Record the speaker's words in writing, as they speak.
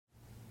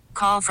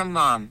Call from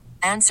mom.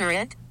 Answer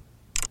it.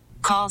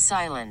 Call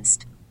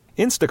silenced.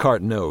 Instacart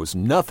knows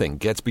nothing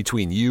gets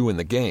between you and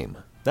the game.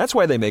 That's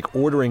why they make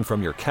ordering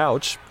from your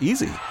couch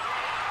easy.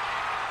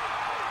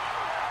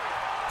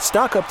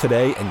 Stock up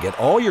today and get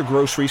all your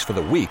groceries for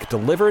the week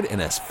delivered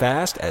in as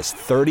fast as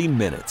 30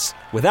 minutes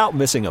without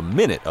missing a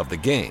minute of the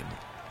game.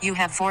 You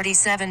have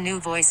 47 new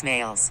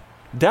voicemails.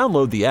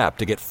 Download the app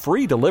to get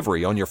free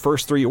delivery on your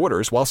first 3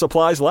 orders while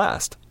supplies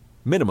last.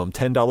 Minimum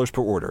 $10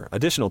 per order.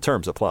 Additional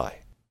terms apply.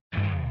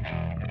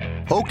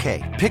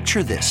 Okay,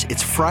 picture this.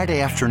 It's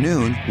Friday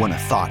afternoon when a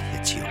thought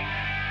hits you.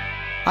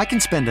 I can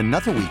spend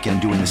another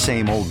weekend doing the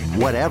same old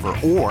whatever,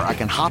 or I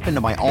can hop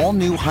into my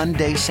all-new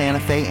Hyundai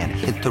Santa Fe and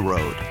hit the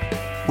road.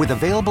 With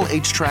available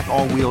H-Track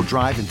all-wheel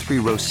drive and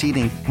 3-row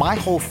seating, my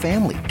whole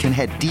family can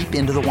head deep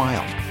into the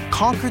wild.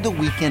 Conquer the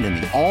weekend in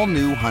the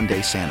all-new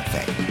Hyundai Santa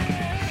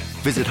Fe.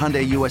 Visit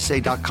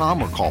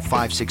HyundaiUSA.com or call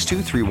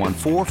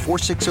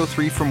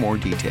 562-314-4603 for more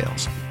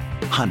details.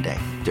 Hyundai,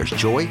 there's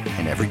joy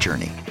in every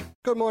journey.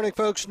 Good morning,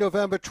 folks.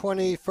 November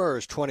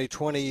 21st,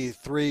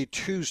 2023,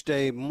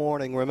 Tuesday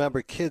morning.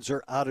 Remember, kids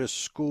are out of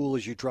school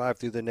as you drive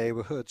through the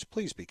neighborhoods.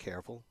 Please be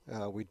careful.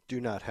 We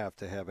do not have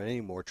to have any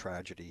more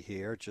tragedy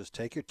here. Just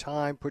take your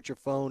time, put your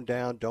phone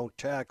down, don't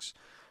text,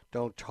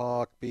 don't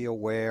talk, be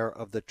aware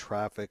of the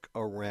traffic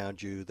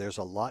around you. There's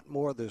a lot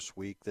more this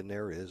week than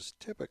there is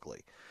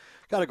typically.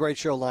 Got a great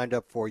show lined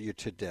up for you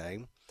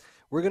today.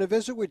 We're going to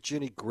visit with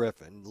Ginny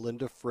Griffin,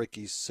 Linda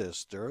Frickey's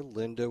sister.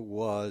 Linda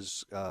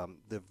was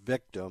the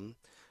victim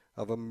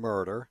of a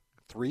murder.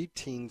 3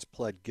 teens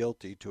pled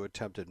guilty to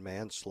attempted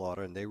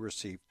manslaughter, and they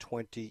received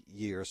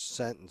 20-year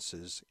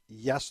sentences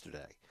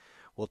yesterday.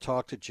 We'll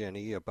talk to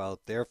Ginny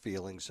about their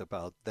feelings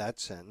about that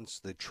sentence.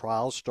 The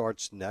trial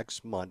starts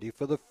next Monday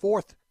for the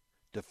 4th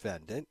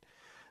defendant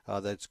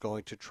that's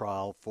going to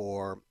trial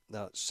for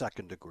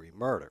second-degree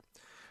murder.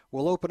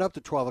 We'll open up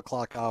the 12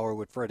 o'clock hour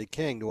with Freddie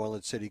King, New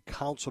Orleans City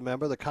Council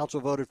member. The council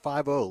voted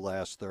 5-0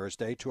 last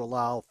Thursday to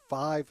allow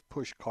 5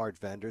 push cart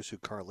vendors who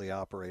currently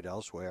operate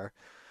elsewhere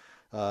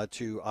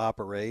to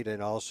operate,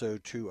 and also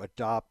to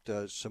adopt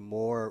some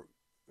more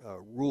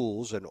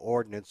rules and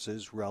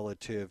ordinances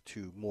relative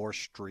to more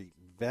street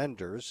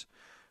vendors.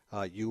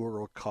 You will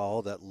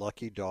recall that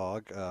Lucky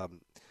Dog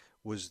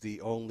was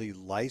the only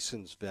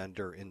licensed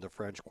vendor in the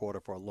French Quarter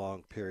for a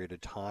long period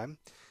of time,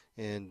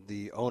 and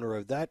the owner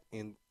of that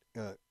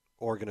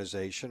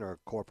organization or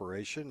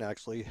corporation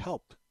actually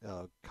helped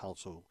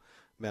council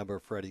member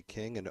Freddie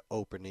King in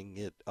opening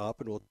it up,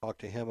 and we'll talk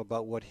to him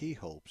about what he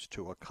hopes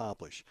to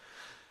accomplish.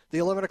 The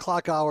 11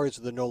 o'clock hour is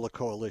the NOLA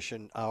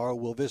Coalition hour.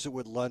 We'll visit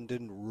with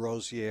London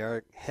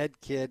Rosier, head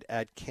kid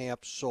at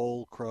Camp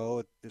Soul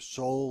Grow, a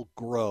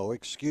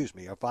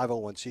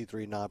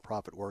 501c3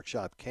 nonprofit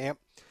workshop camp,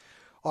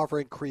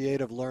 offering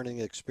creative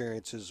learning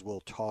experiences. We'll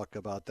talk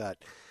about that.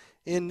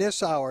 In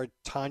this hour,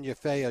 Tanya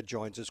Faia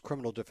joins us,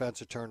 criminal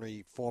defense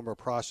attorney, former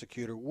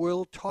prosecutor.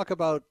 We'll talk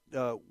about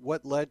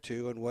what led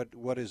to and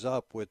what is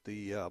up with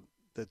the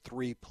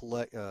 3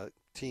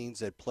 teens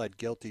that pled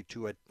guilty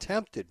to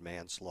attempted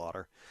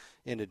manslaughter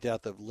in the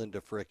death of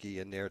Linda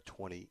Frickey and their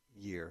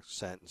 20-year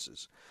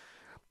sentences.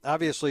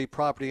 Obviously,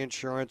 property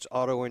insurance,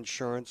 auto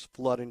insurance,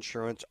 flood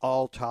insurance,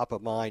 all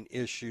top-of-mind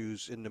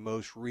issues in the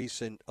most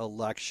recent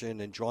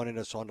election. And joining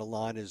us on the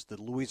line is the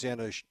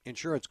Louisiana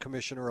Insurance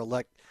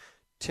Commissioner-elect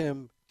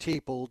Tim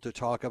Teeple to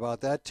talk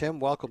about that.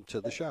 Tim, welcome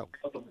to the show.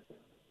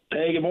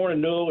 Hey, good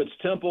morning, Newell. It's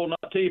Temple,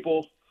 not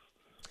Teeple.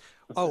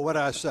 Oh, what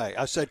did I say?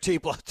 I said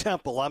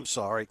Temple. I'm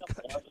sorry.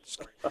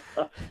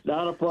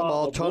 Not a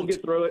problem. We'll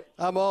get through it.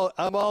 I'm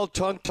all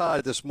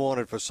tongue-tied this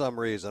morning for some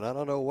reason. I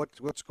don't know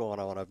what's going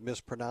on. I've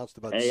mispronounced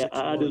about 6 words.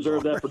 I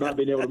deserve that for not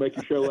being able to make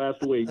your show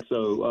last week,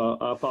 so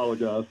I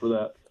apologize for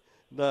that.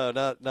 No,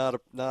 not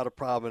a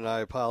problem, and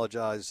I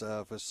apologize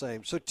for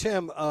saying. So,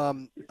 Tim,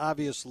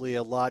 obviously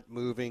a lot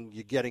moving.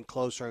 You're getting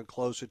closer and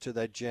closer to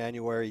that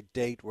January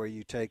date where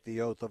you take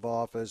the oath of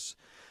office.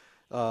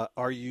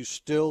 Are you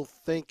still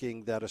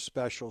thinking that a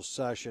special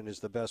session is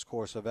the best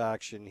course of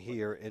action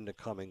here in the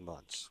coming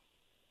months?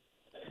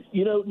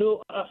 You know,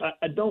 no,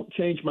 I don't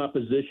change my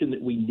position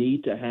that we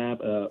need to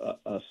have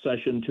a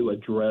session to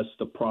address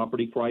the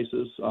property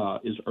crisis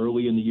as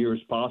early in the year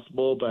as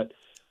possible, but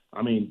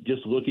I mean,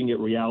 just looking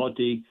at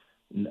reality,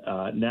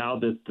 now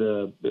that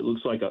it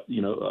looks like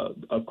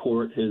a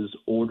court has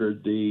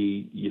ordered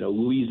the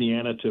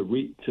Louisiana to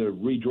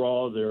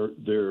redraw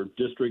their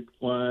district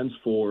lines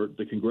for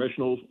the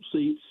congressional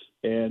seats,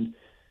 and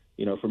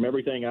from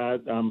everything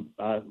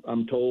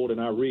I'm told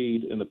and I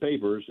read in the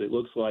papers, it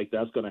looks like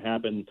that's going to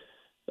happen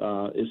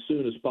as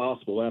soon as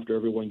possible after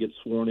everyone gets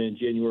sworn in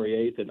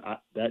January 8th, and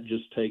that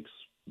just takes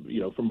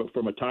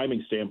from a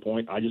timing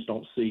standpoint, I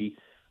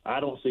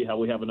don't see how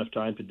we have enough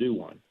time to do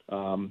one.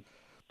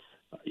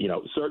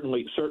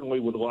 Certainly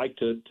would like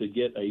to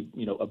get a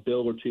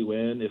bill or two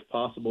in if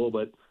possible,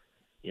 but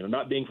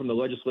not being from the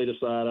legislative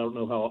side, I don't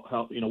know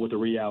how what the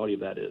reality of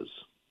that is.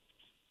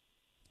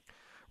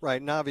 Right,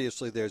 and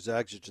obviously there's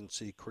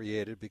exigency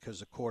created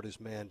because the court is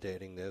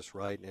mandating this,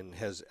 right, and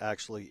has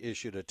actually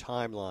issued a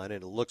timeline,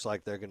 and it looks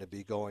like they're going to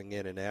be going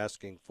in and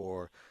asking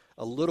for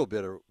a little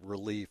bit of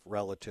relief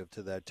relative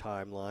to that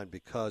timeline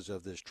because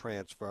of this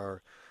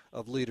transfer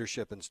of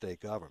leadership in state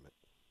government.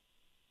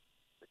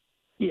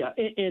 Yeah,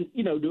 and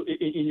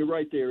you're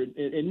right there. And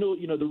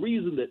the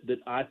reason that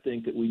I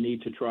think that we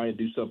need to try and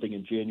do something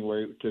in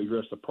January to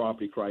address the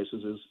property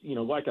crisis is,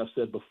 like I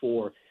said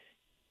before,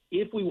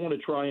 if we want to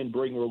try and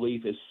bring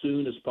relief as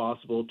soon as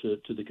possible to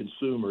the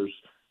consumers,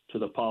 to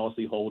the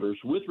policyholders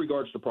with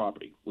regards to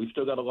property, we've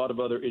still got a lot of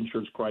other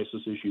insurance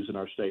crisis issues in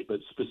our state, but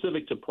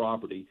specific to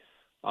property,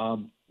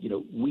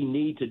 we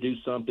need to do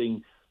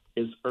something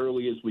as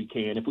early as we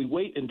can. If we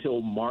wait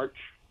until March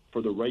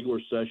for the regular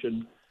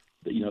session,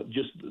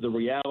 just the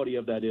reality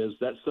of that is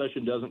that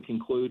session doesn't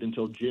conclude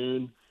until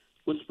June,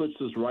 which puts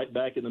us right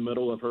back in the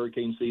middle of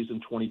hurricane season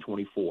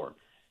 2024.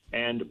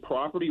 And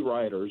property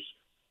writers,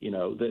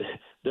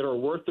 that are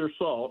worth their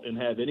salt and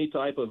have any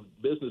type of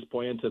business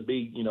plan to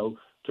be,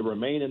 to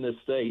remain in this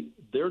state,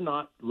 they're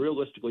not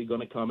realistically going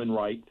to come and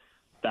write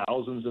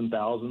thousands and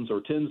thousands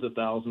or tens of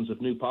thousands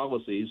of new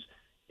policies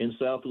in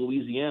South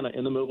Louisiana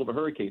in the middle of a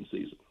hurricane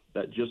season.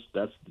 That's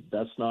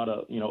not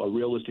a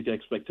realistic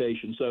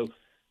expectation. So,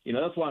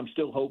 that's why I'm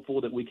still hopeful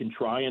that we can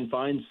try and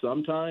find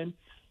some time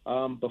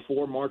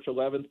before March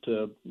 11th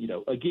to,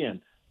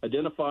 again,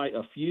 identify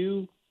a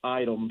few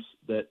items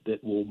that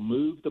will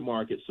move the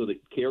market so that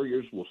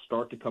carriers will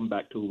start to come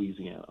back to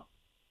Louisiana.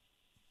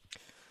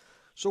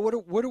 So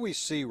what do we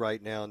see right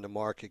now in the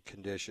market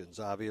conditions?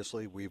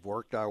 Obviously, we've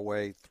worked our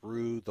way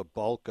through the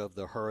bulk of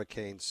the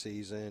hurricane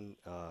season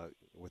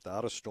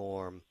without a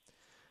storm.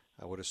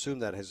 I would assume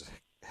that has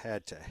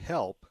had to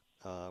help.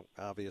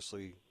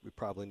 Obviously, we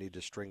probably need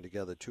to string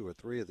together 2 or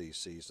 3 of these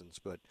seasons,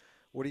 but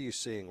what are you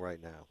seeing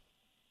right now?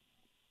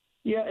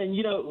 Yeah, and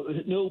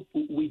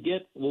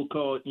we'll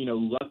call it,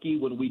 lucky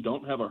when we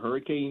don't have a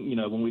hurricane,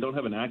 when we don't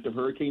have an active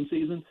hurricane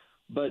season.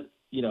 But,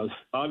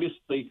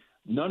 obviously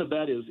none of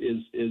that is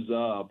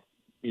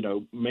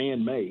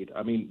man-made.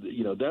 I mean,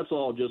 that's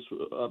all just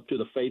up to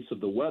the fates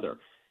of the weather.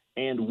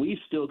 And we've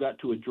still got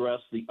to address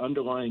the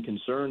underlying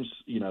concerns,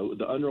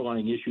 the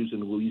underlying issues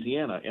in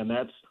Louisiana, and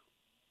that's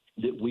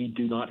that we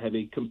do not have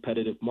a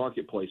competitive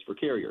marketplace for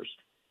carriers.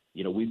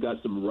 We've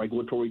got some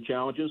regulatory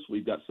challenges.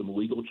 We've got some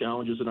legal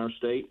challenges in our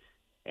state.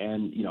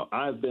 And,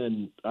 I've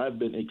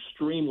been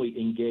extremely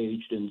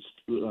engaged in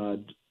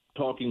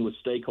talking with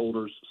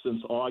stakeholders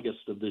since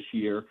August of this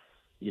year,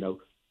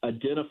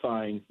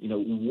 identifying,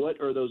 what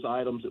are those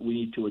items that we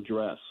need to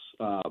address,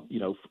 from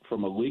a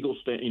from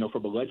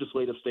a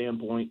legislative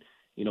standpoint,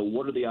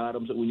 what are the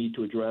items that we need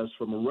to address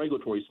from a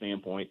regulatory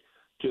standpoint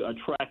to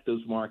attract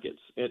those markets.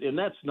 And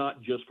that's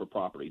not just for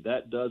property.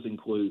 That does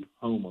include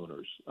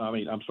homeowners.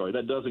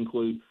 That does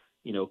include,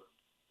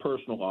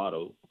 personal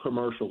auto,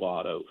 commercial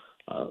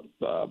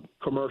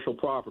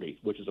property,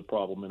 which is a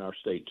problem in our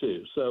state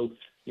too. So,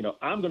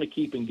 I'm going to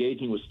keep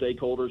engaging with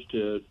stakeholders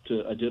to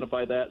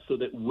identify that so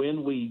that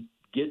when we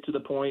get to the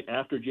point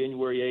after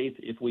January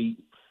 8th,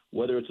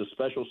 whether it's a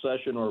special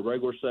session or a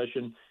regular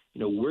session,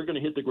 we're going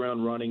to hit the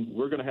ground running.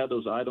 We're going to have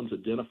those items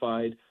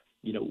identified,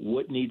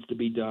 what needs to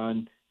be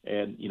done.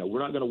 And, we're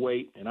not going to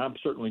wait, and I'm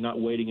certainly not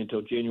waiting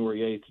until January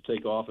 8th to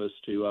take office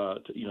to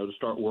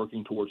start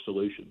working towards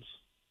solutions.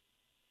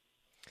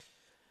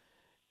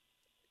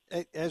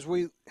 I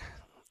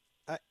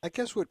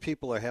guess what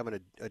people are having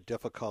a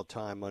difficult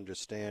time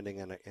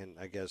understanding, and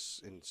I guess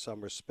in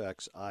some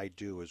respects I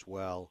do as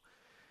well,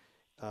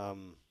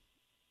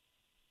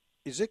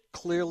 is it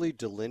clearly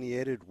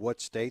delineated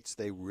what states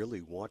they really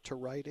want to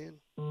write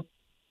in?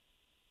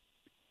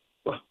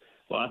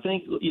 Well, I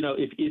think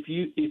if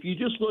you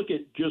just look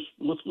at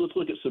let's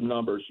look at some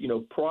numbers.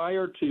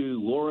 Prior to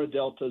Laura,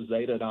 Delta,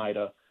 Zeta, and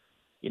Ida,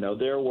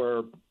 there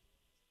were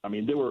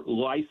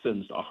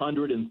licensed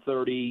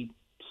 130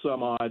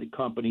 some odd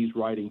companies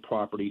writing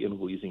property in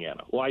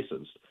Louisiana,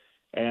 licensed,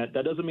 and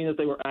that doesn't mean that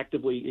they were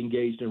actively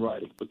engaged in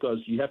writing, because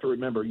you have to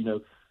remember,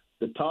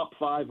 the top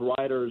 5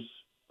 writers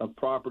of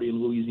property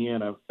in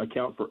Louisiana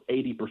account for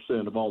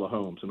 80% of all the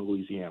homes in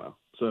Louisiana.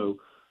 So,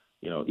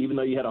 even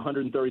though you had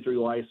 133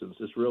 licenses,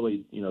 it's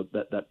really,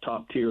 that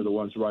top tier are the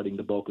ones writing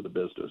the bulk of the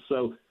business.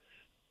 So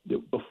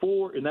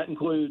before, and that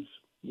includes,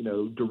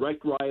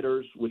 direct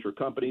writers, which are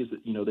companies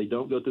that, they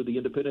don't go through the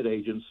independent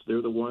agents.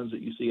 They're the ones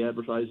that you see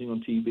advertising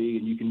on TV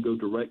and you can go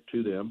direct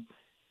to them.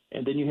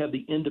 And then you have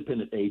the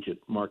independent agent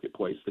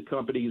marketplace, the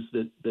companies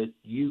that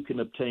you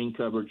can obtain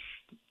coverage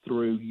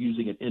through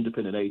using an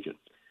independent agent.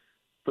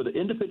 For the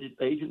independent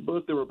agent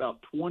book, there were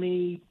about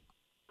 20,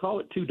 call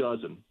it 24,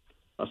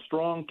 a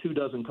strong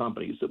 24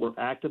 companies that were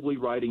actively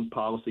writing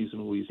policies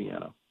in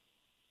Louisiana.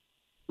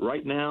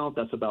 Right now,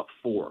 that's about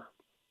 4.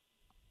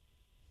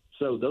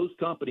 So those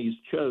companies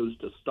chose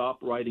to stop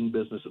writing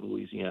business in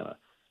Louisiana.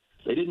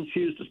 They didn't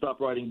choose to stop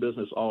writing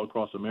business all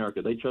across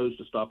America. They chose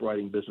to stop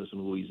writing business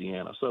in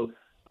Louisiana. So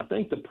I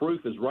think the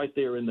proof is right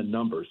there in the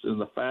numbers, in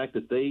the fact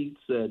that they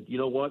said, you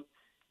know what,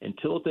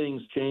 until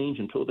things change,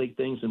 until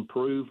things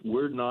improve,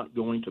 we're not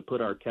going to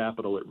put our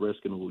capital at risk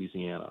in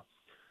Louisiana.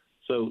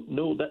 So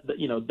no,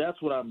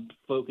 that's what I'm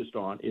focused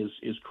on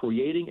is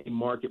creating a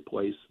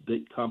marketplace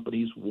that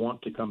companies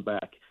want to come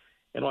back.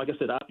 And like I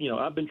said,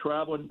 I've been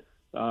traveling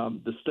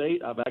the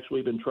state. I've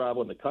actually been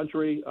traveling the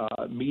country,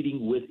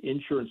 meeting with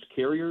insurance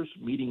carriers,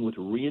 meeting with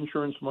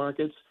reinsurance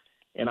markets,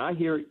 and I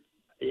hear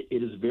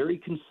it is very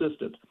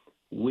consistent.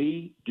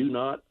 We do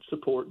not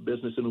support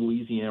business in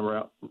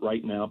Louisiana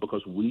right now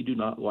because we do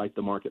not like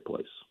the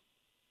marketplace.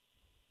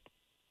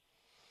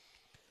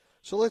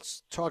 So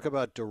let's talk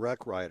about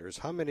direct writers.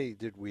 How many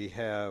did we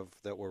have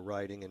that were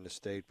writing in the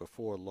state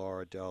before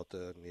Laura,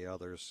 Delta, and the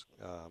others,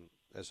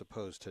 as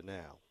opposed to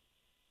now?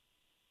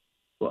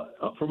 Well,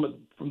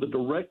 from the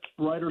direct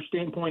writer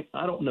standpoint,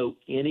 I don't know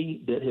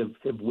any that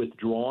have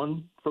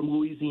withdrawn from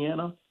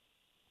Louisiana.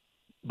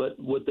 But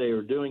what they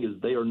are doing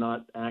is they are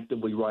not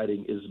actively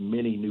writing as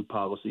many new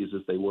policies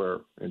as they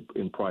were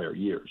in prior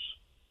years.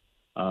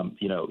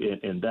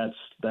 And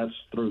that's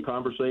through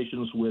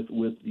conversations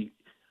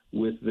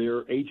with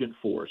their agent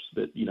force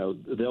that,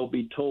 they'll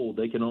be told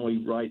they can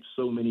only write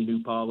so many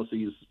new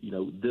policies,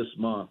 this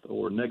month,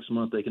 or next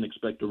month they can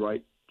expect to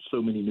write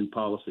so many new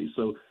policies.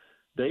 So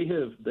they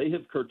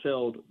have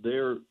curtailed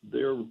their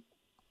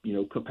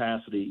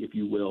capacity, if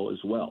you will,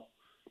 as well.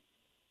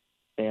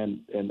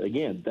 And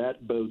again,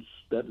 that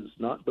does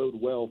not bode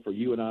well for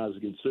you and I as a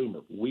consumer.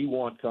 We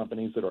want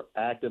companies that are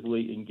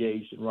actively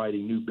engaged in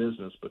writing new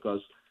business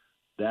because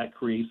that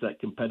creates that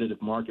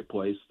competitive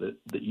marketplace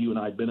that you and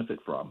I benefit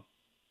from.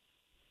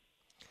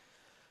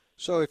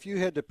 So if you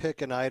had to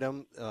pick an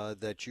item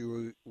that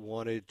you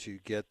wanted to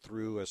get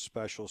through a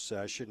special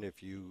session,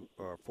 if you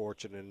are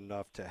fortunate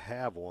enough to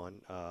have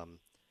one,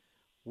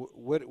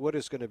 what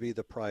is going to be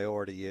the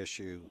priority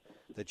issue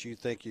that you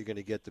think you're going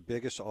to get the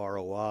biggest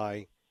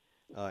ROI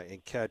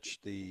and catch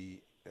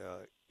the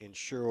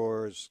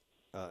insurer's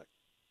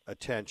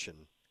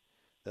attention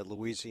that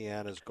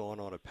Louisiana's gone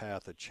on a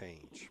path of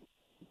change?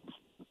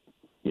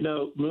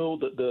 Newell,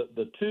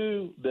 the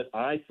two that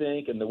I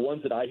think, and the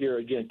ones that I hear,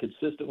 again,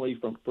 consistently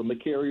from the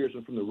carriers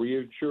and from the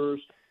reinsurers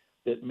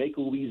that make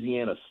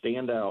Louisiana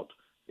stand out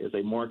as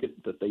a market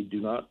that they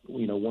do not,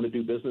 want to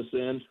do business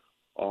in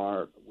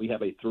are we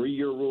have a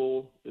 3-year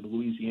rule in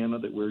Louisiana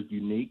that we're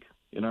unique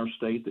in our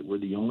state, that we're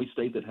the only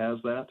state that has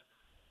that.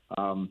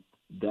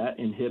 That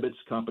inhibits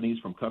companies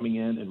from coming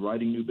in and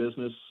writing new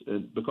business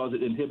because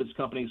it inhibits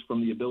companies from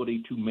the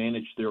ability to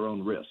manage their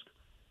own risk.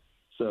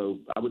 So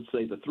I would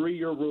say the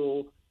 3-year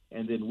rule,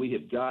 and then we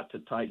have got to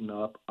tighten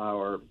up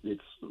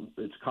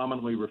it's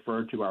commonly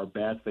referred to our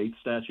bad faith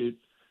statute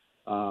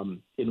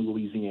in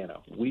Louisiana.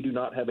 We do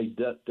not have a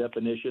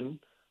definition,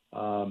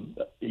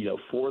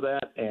 for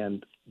that,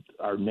 and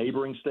our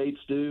neighboring states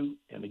do.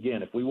 And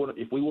again, if we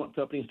want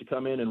companies to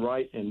come in and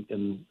write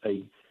in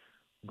a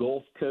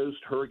Gulf Coast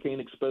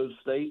hurricane-exposed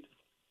state,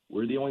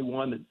 we're the only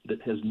one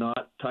that has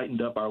not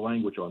tightened up our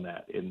language on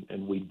that,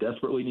 and we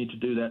desperately need to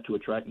do that to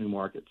attract new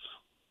markets.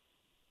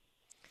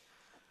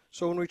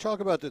 So when we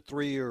talk about the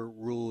 3-year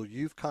rule,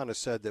 you've kind of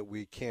said that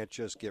we can't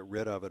just get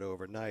rid of it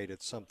overnight.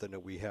 It's something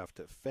that we have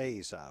to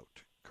phase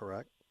out,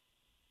 correct?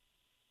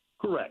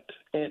 Correct.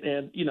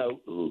 And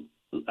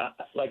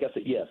like I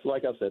said, yes,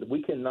 like I said,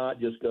 we cannot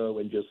just go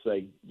and just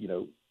say,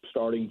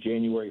 starting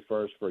January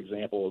 1st, for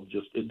example,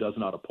 it does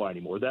not apply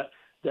anymore.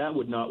 That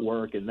would not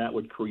work, and that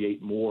would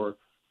create more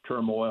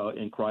turmoil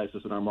and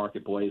crisis in our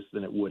marketplace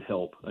than it would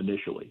help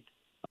initially.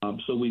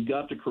 So we've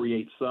got to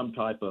create some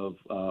type of,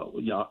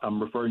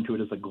 I'm referring to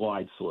it as a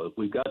glide slope.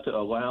 We've got to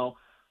allow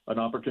an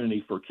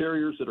opportunity for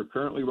carriers that are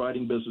currently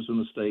writing business in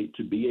the state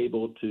to be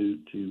able to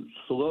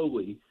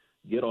slowly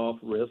get off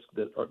risk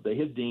that they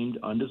have deemed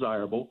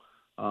undesirable,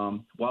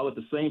 while at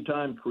the same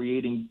time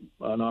creating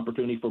an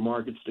opportunity for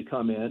markets to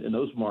come in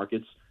those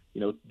markets,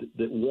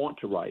 that want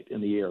to write in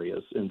the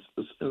areas, and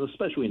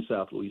especially in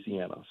South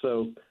Louisiana.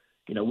 So,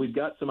 we've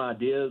got some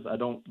ideas. I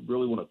don't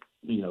really want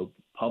to,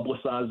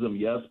 publicize them,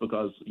 yes,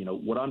 because,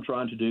 what I'm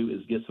trying to do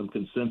is get some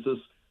consensus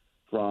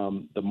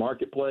from the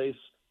marketplace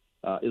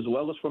as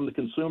well as from the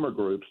consumer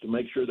groups to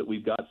make sure that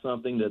we've got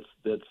something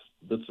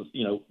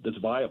that's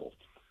viable.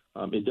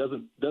 It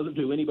doesn't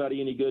do anybody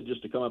any good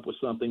just to come up with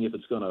something if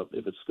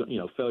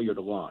it's failure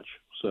to launch.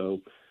 So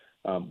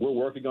we're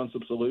working on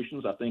some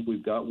solutions. I think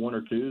we've got one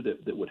or two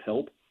that would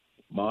help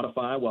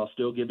modify while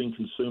still giving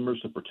consumers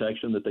the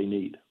protection that they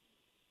need.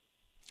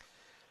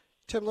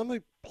 Tim, let me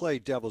play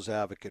devil's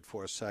advocate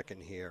for a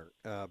second here,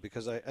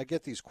 because I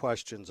get these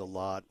questions a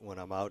lot when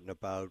I'm out and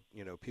about.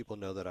 People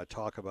know that I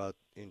talk about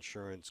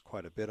insurance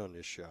quite a bit on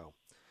this show.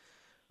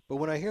 But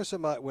when I hear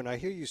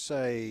you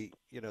say,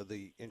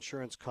 the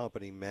insurance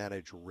company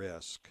manage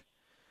risk,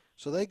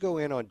 so they go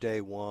in on day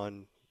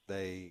one,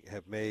 they've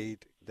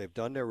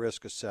done their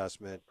risk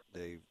assessment,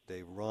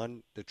 they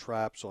run the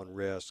traps on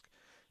risk,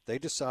 they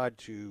decide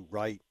to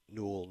write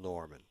Newell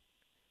Norman.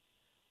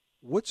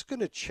 What's going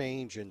to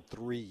change in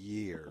 3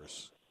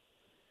 years,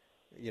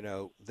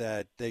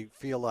 that they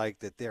feel like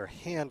that they're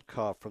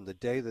handcuffed from the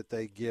day that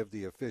they give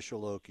the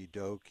official okie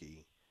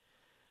dokie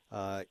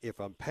If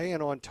I'm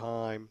paying on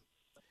time,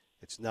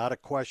 it's not a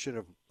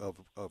question of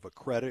a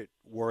credit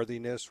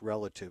worthiness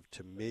relative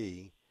to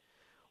me.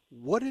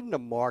 What in the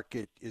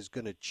market is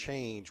going to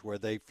change where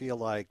they feel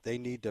like they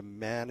need to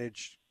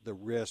manage the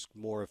risk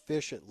more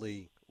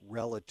efficiently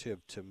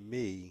relative to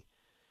me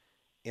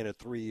in a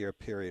 3-year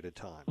period of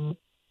time?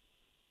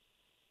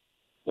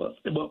 Well,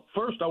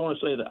 first I want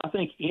to say that I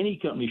think any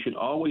company should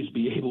always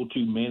be able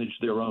to manage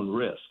their own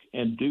risk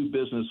and do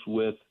business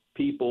with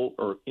people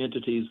or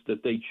entities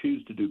that they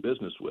choose to do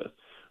business with,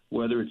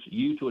 whether it's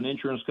you to an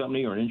insurance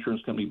company or an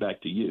insurance company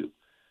back to you.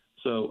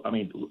 So, I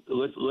mean,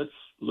 let's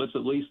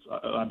at least,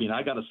 I mean,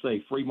 I got to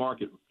say free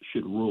market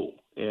should rule.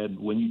 And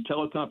when you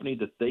tell a company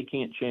that they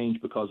can't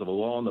change because of a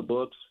law on the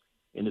books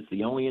and it's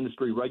the only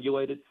industry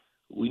regulated,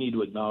 we need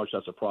to acknowledge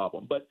that's a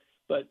problem.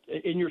 But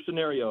in your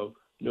scenario,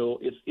 no,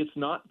 it's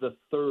not the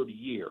third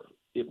year.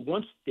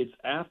 Once it's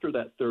after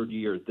that third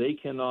year, they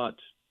cannot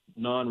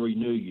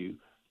non-renew you,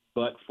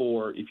 but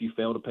for if you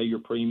fail to pay your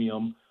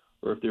premium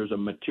or if there's a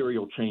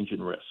material change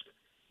in risk.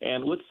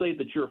 And let's say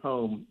that your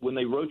home, when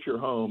they wrote your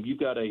home, you've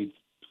got a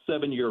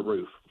 7-year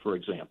roof, for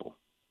example.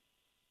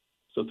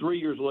 So 3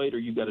 years later,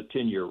 you've got a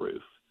 10-year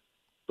roof.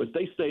 But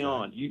they stay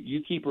on.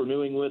 You keep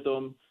renewing with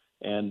them.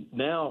 And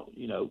now,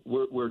 you know,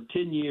 we're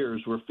 10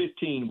 years, we're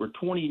 15, we're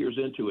 20 years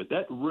into it.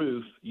 That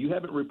roof, you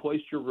haven't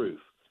replaced your roof.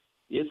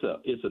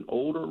 It's an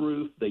older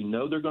roof. They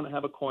know they're going to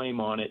have a claim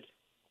on it.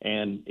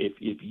 And if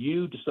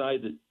you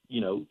decide that,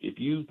 you know, if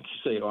you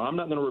say, oh, I'm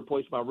not going to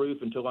replace my roof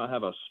until I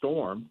have a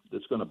storm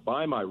that's going to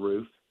buy my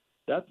roof,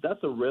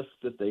 that's a risk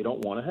that they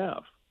don't want to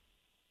have.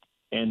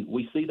 And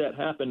we see that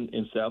happen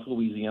in South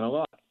Louisiana a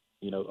lot.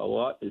 You know, a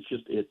lot. It's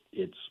just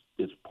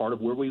it's part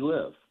of where we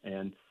live.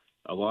 And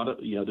a lot of,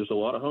 you know, there's a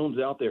lot of homes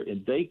out there,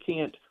 and they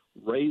can't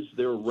raise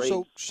their rates.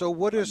 So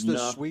what is the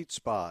sweet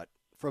spot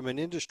from an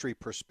industry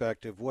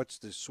perspective? What's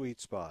the sweet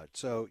spot?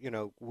 So, you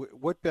know,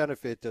 what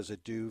benefit does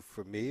it do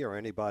for me or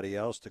anybody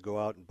else to go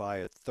out and buy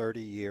a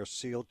 30-year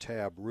sealed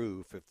tab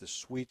roof if the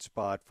sweet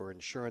spot for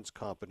insurance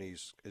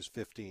companies is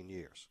 15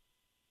 years?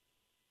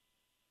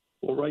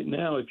 Well, right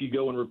now, if you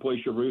go and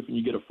replace your roof and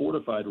you get a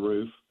fortified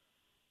roof,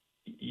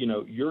 you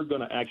know, you're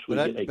going to actually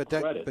get a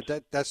credit.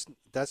 But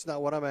that's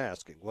not what I'm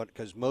asking.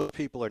 Because most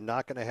people are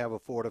not going to have a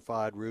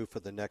fortified roof for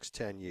the next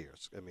 10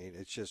 years. I mean,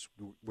 it's just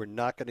we're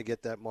not going to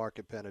get that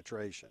market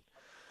penetration.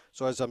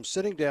 So as I'm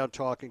sitting down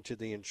talking to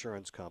the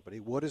insurance company,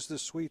 what is the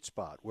sweet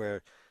spot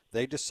where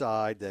they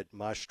decide that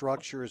my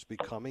structure is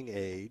becoming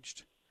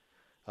aged,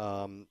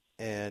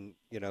 and,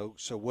 you know,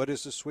 so what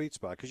is the sweet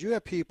spot? Because you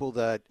have people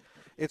that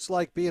it's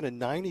like being a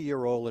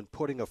 90-year-old and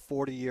putting a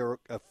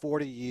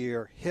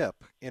 40-year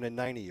hip in a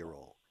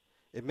 90-year-old.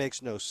 It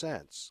makes no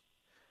sense.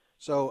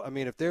 So, I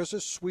mean, if there's a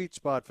sweet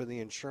spot for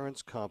the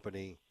insurance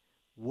company,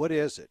 what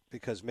is it?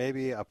 Because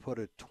maybe I put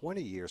a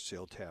 20-year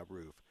sealed tab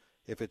roof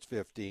if it's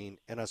 15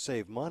 and I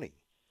save money.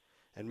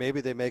 And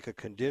maybe they make a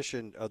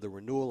condition of the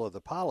renewal of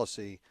the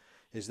policy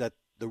is that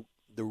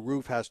the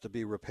roof has to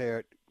be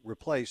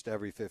replaced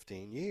every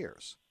 15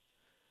 years.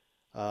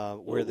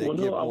 Where they give more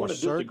certainty. I want to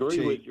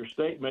disagree with your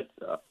statement.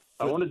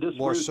 I want to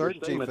disagree with your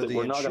statement that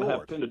we're not going to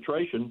have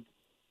penetration.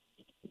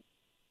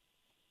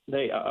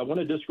 Hey, I want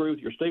to disagree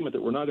with your statement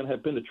that we're not going to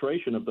have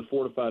penetration of the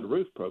fortified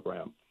roof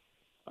program.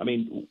 I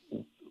mean,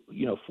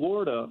 you know,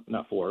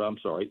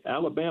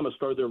 Alabama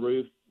started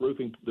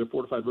their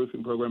fortified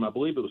roofing program. I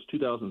believe it was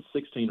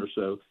 2016 or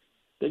so.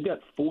 They've got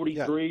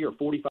 43 or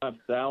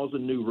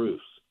 45,000 new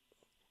roofs.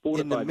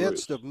 In the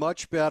midst of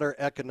much better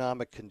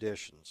economic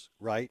conditions,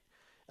 right?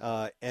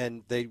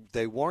 And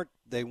they weren't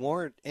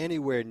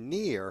anywhere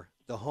near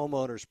the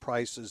homeowners'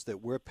 prices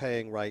that we're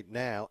paying right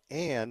now,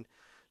 and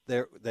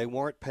they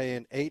weren't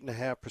paying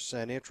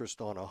 8.5%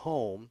 interest on a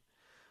home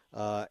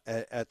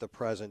at the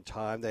present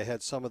time. They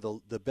had some of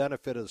the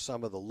benefit of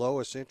some of the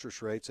lowest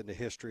interest rates in the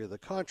history of the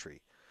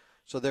country.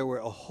 So there were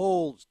a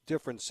whole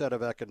different set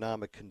of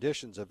economic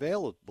conditions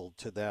available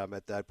to them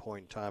at that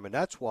point in time, and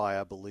that's why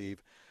I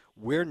believe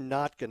we're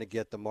not going to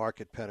get the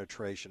market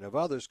penetration of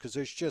others because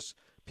there's just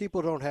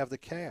people don't have the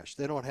cash.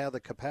 They don't have the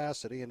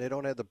capacity, and they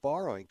don't have the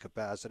borrowing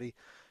capacity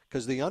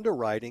because the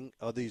underwriting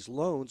of these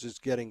loans is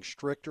getting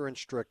stricter and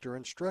stricter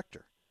and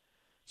stricter.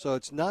 So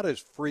it's not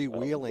as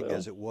freewheeling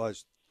as it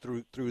was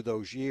through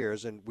those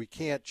years, and we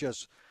can't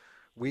just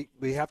we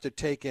have to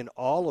take in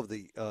all of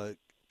the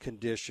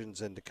conditions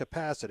and the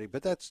capacity,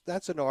 but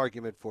that's an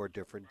argument for a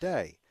different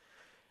day.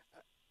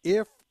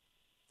 If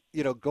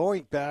you know,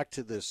 going back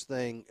to this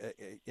thing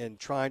and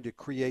trying to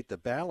create the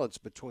balance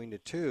between the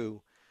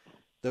two,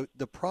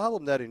 the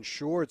problem that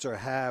insureds are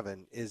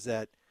having is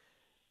that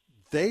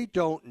they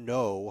don't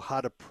know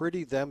how to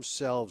pretty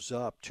themselves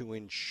up to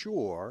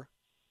ensure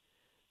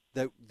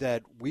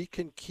that we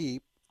can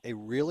keep a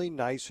really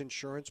nice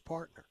insurance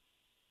partner.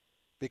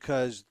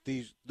 Because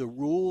the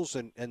rules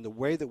and the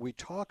way that we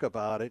talk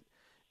about it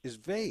is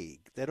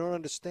vague. They don't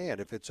understand.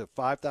 If it's a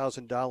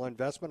 $5,000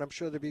 investment, I'm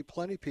sure there'd be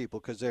plenty of people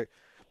because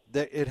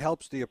it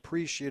helps the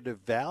appreciative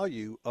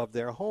value of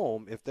their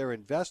home if they're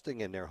investing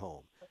in their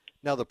home.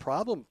 Now, the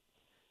problem,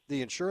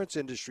 the insurance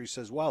industry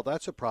says, well,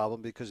 that's a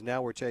problem because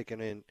now we're taking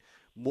in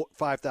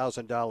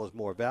 $5,000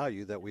 more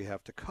value that we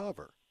have to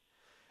cover.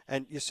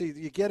 And you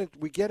see,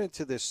 we get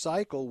into this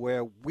cycle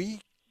where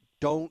we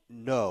don't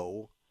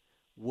know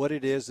what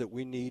it is that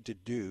we need to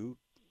do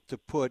to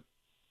put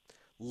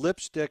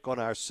lipstick on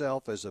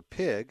ourselves as a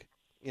pig,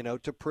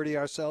 to pretty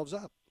ourselves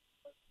up.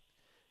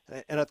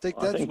 And I think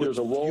that's what's there's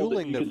a role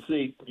fueling that you can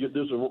see.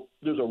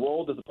 There's a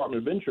role that the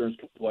Department of Insurance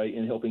can play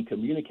in helping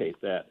communicate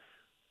that.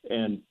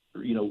 And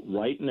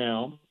right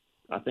now,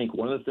 I think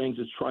one of the things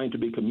that's trying to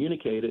be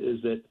communicated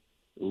is that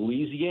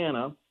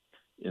Louisiana,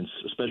 and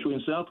especially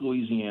in South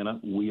Louisiana,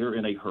 we are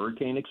in a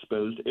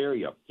hurricane-exposed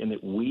area, and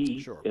that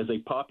we, as a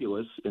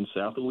populace in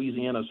South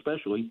Louisiana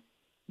especially,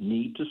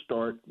 need to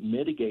start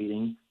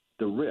mitigating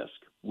the risk,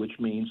 which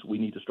means we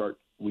need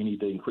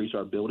to increase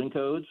our building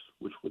codes,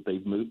 which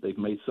they've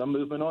made some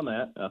movement on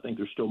that. I think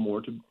there's still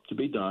more to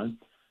be done.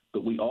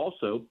 But we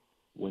also,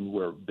 when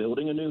we're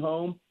building a new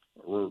home,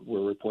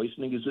 we're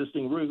replacing an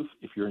existing roof,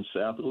 if you're in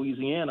South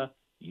Louisiana,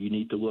 you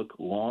need to look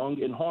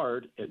long and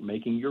hard at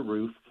making your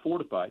roof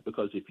fortified,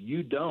 because if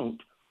you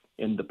don't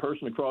and the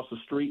person across the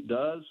street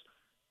does,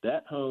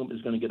 that home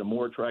is going to get a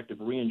more attractive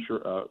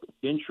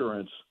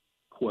insurance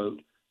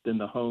quote than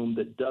the home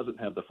that doesn't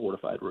have the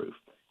fortified roof.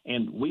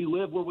 And we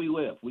live where we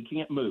live. We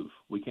can't move.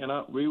 We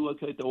cannot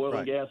relocate the oil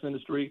and gas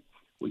industry.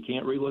 We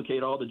can't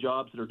relocate all the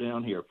jobs that are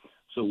down here.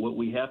 So what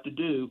we have to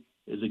do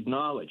is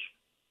acknowledge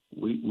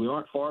we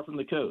aren't far from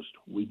the coast.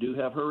 We do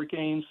have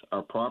hurricanes.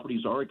 Our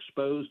properties are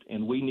exposed,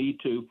 and we need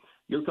to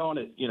 – you're calling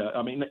it –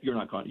 you're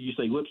not calling it – you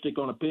say lipstick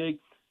on a pig.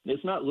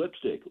 It's not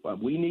lipstick.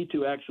 We need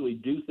to actually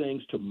do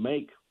things to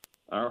make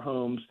our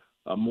homes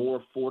a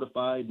more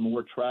fortified,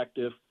 more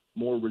attractive,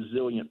 more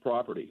resilient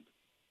property.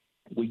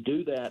 We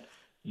do that,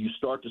 you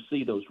start to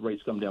see those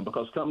rates come down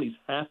because companies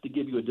have to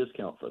give you a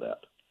discount for that.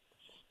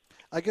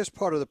 I guess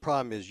part of the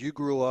problem is you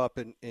grew up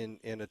in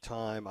a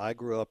time, I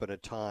grew up in a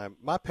time,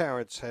 my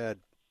parents had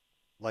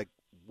like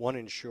one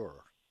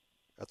insurer.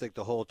 I think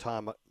the whole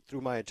time,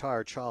 through my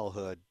entire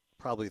childhood,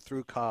 probably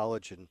through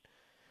college and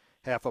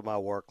half of my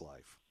work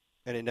life,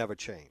 and it never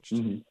changed.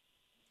 Mm-hmm.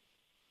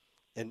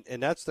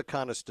 And that's the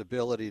kind of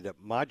stability that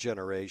my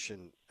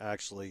generation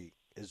actually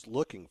is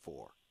looking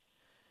for.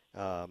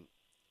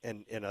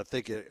 And I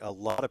think a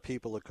lot of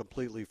people are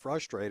completely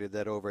frustrated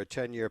that over a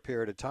 10-year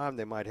period of time,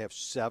 they might have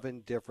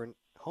 7 different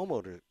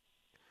homeowner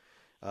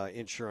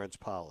insurance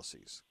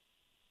policies.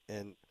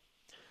 And,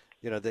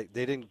 they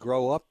didn't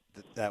grow up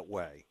that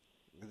way.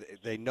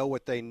 They know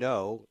what they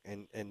know,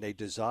 and they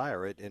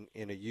desire it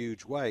in a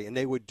huge way. And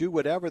they would do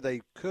whatever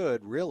they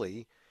could,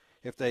 really,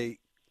 if they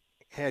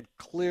had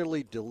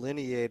clearly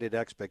delineated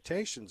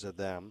expectations of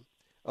them,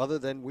 other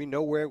than we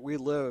know where we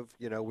live,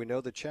 we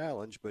know the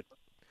challenge, but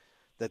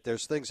that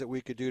there's things that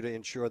we could do to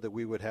ensure that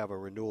we would have a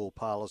renewal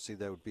policy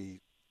that would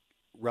be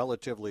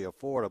relatively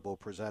affordable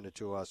presented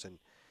to us in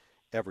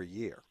every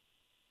year.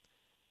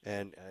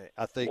 And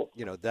I think,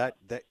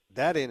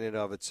 that in and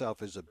of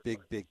itself is a big,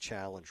 big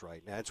challenge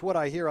right now. It's what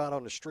I hear out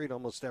on the street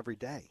almost every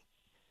day.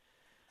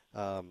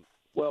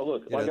 Well,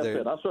 look, like I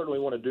said, I certainly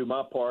want to do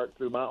my part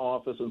through my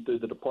office and through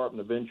the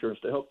Department of Insurance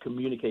to help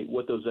communicate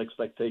what those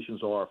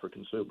expectations are for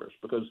consumers,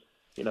 because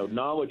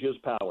knowledge is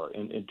power.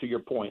 And to your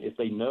point, if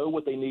they know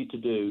what they need to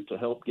do to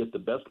help get the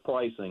best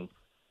pricing,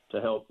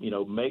 to help,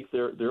 make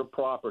their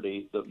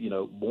property,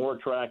 more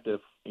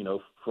attractive,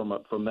 from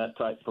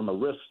a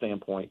risk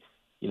standpoint,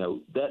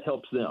 that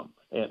helps them.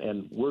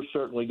 And we're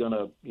certainly going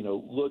to,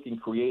 look in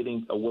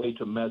creating a way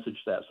to message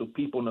that so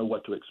people know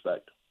what to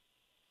expect.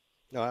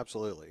 No,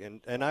 absolutely.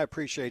 And I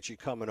appreciate you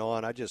coming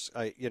on.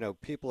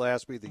 People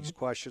ask me these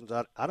questions.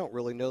 I don't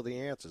really know the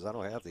answers. I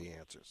don't have the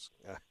answers.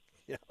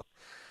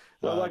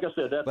 Well, like I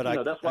said,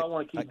 that's why I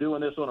want to keep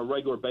doing this on a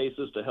regular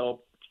basis to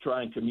help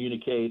try and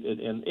communicate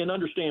and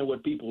understand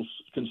what people's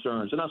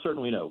concerns. And I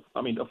certainly know.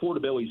 I mean,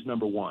 affordability is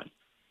number one,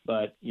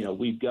 but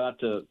we've got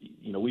to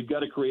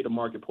create a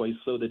marketplace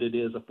so that it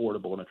is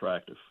affordable and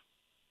attractive.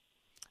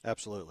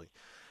 Absolutely.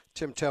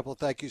 Tim Temple,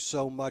 thank you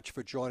so much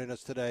for joining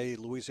us today.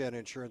 Louisiana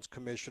Insurance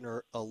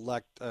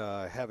Commissioner-elect,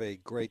 have a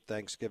great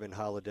Thanksgiving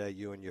holiday,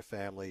 you and your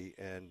family,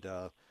 and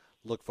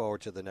look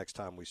forward to the next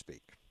time we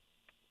speak.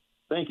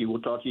 Thank you.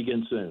 We'll talk to you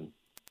again soon.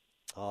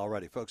 All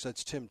righty, folks.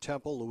 That's Tim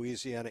Temple,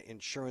 Louisiana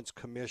Insurance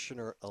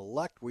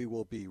Commissioner-elect. We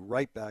will be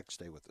right back.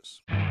 Stay with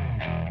us.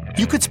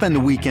 You could spend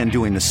the weekend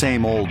doing the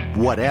same old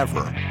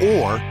whatever,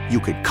 or you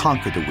could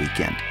conquer the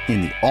weekend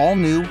in the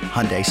all-new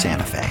Hyundai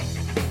Santa Fe.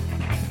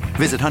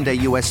 Visit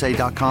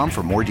HyundaiUSA.com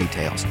for more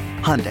details.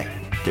 Hyundai,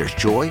 there's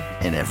joy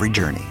in every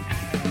journey.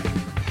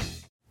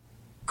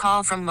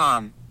 Call from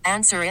mom.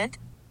 Answer it.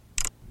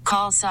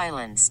 Call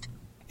silenced.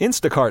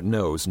 Instacart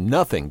knows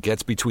nothing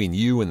gets between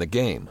you and the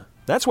game.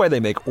 That's why they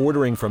make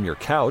ordering from your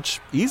couch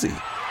easy.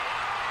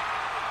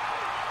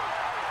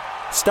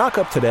 Stock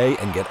up today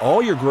and get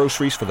all your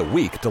groceries for the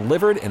week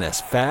delivered in as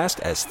fast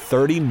as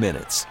 30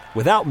 minutes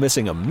without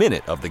missing a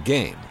minute of the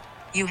game.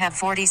 You have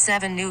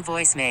 47 new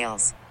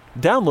voicemails.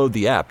 Download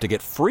the app to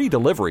get free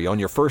delivery on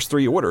your first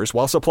 3 orders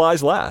while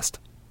supplies last.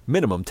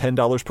 Minimum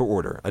 $10 per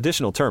order.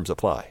 Additional terms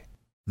apply.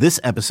 This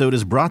episode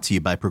is brought to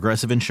you by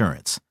Progressive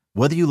Insurance.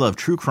 Whether you love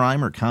true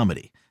crime or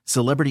comedy,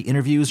 celebrity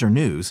interviews or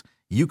news,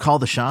 you call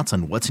the shots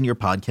on what's in your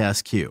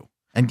podcast queue.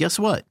 And guess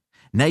what?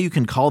 Now you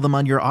can call them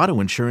on your auto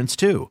insurance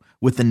too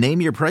with the Name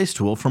Your Price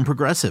tool from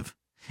Progressive.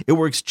 It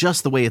works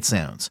just the way it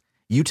sounds.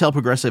 You tell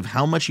Progressive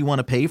how much you want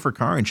to pay for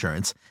car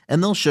insurance,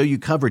 and they'll show you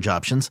coverage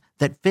options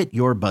that fit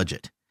your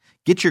budget.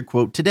 Get your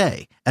quote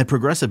today at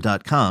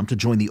Progressive.com to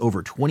join the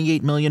over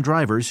 28 million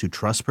drivers who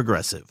trust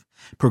Progressive.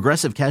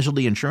 Progressive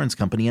Casualty Insurance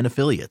Company and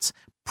Affiliates.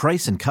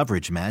 Price and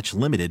coverage match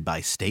limited by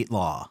state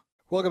law.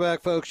 Welcome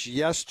back, folks.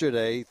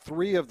 Yesterday,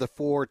 3 of the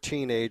 4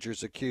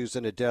 teenagers accused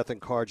in a death and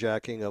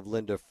carjacking of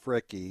Linda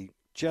Frickey,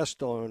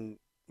 just on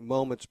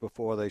moments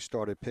before they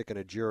started picking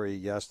a jury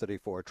yesterday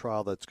for a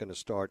trial that's going to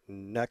start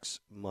next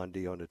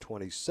Monday on the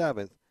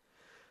 27th,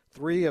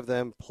 3 of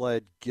them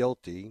pled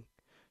guilty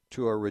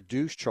to a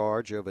reduced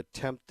charge of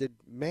attempted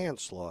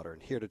manslaughter.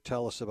 And here to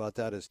tell us about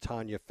that is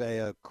Tanya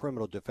Faia,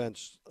 criminal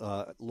defense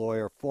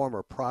lawyer,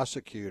 former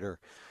prosecutor.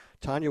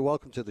 Tanya,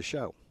 welcome to the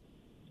show.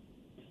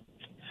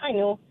 Hi,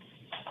 Newell.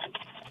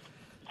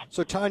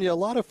 So, Tanya, a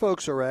lot of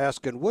folks are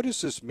asking, what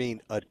does this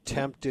mean,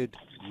 attempted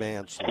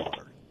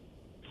manslaughter?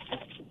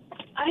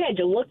 I had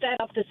to look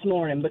that up this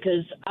morning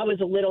because I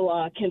was a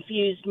little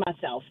confused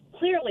myself.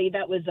 Clearly,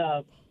 that was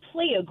a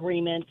plea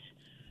agreement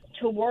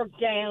to work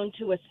down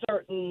to a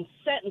certain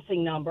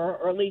sentencing number,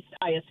 or at least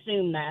I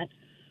assume that.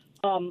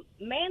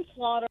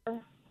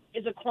 Manslaughter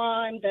is a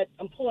crime that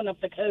I'm pulling up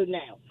the code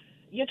now.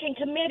 You can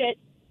commit it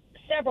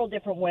several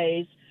different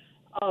ways.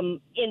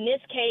 In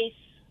this case,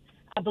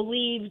 I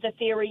believe the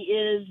theory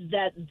is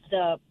that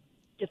the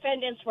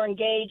defendants were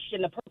engaged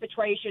in the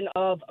perpetration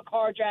of a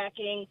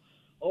carjacking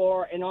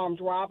or an armed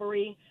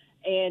robbery,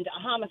 and a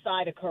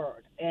homicide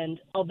occurred. And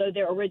although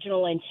their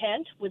original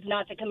intent was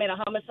not to commit a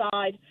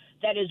homicide,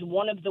 that is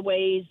one of the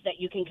ways that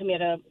you can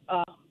commit a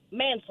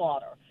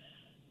manslaughter.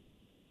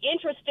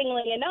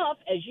 Interestingly enough,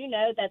 as you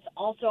know, that's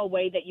also a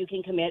way that you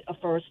can commit a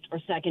first or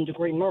second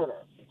degree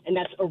murder. And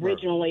that's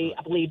originally,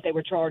 I believe they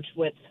were charged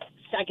with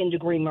second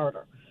degree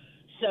murder.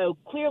 So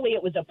clearly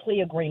it was a plea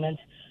agreement.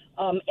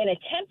 An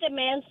attempted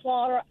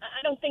manslaughter,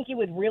 I don't think you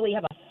would really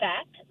have a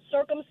fact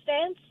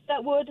circumstance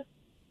that would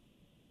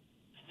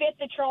fit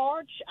the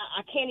charge.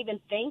 I can't even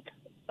think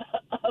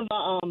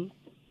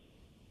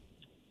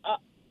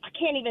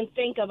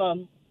of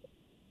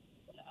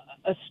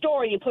a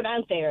story you put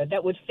out there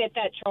that would fit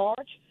that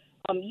charge.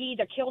 You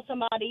either kill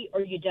somebody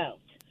or you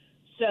don't.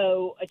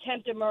 So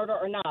attempted murder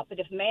or not. But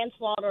if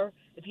manslaughter,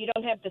 if you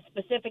don't have the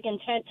specific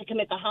intent to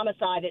commit the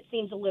homicide, it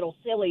seems a little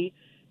silly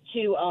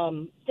to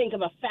think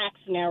of a fact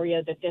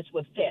scenario that this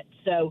would fit.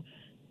 So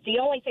the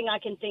only thing I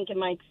can think in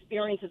my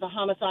experience as a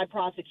homicide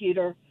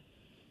prosecutor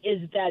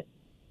is that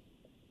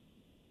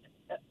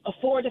a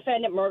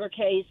 4-defendant murder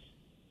case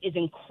is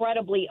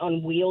incredibly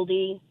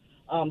unwieldy,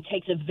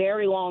 takes a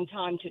very long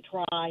time to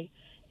try,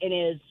 and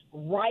is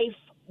rife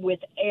with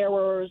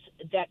errors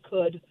that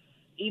could,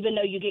 even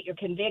though you get your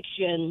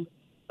conviction,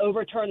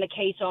 overturn the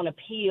case on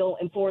appeal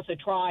and force a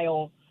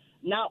trial,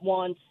 not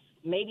once,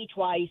 maybe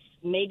twice,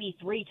 maybe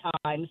 3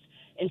 times.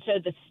 And so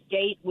the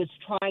state was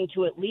trying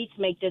to at least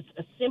make this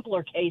a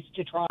simpler case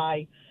to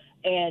try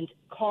and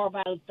carve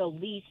out the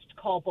least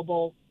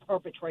culpable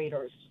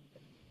perpetrators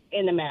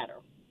in the matter.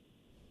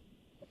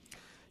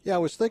 Yeah, I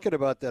was thinking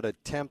about that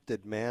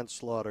attempted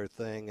manslaughter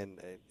thing, and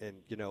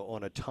you know,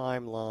 on a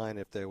timeline,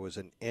 if there was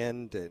an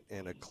end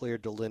and a clear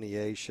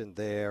delineation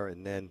there,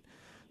 and then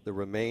the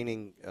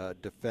remaining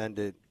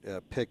defendant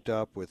picked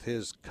up with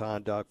his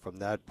conduct from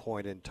that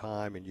point in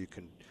time, and you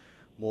can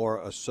more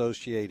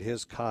associate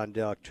his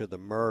conduct to the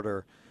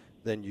murder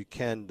than you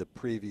can the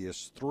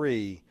previous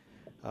 3.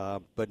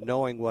 But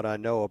knowing what I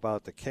know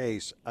about the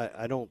case,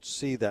 I don't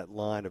see that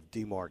line of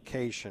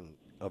demarcation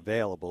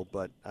available,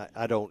 but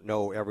I don't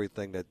know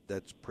everything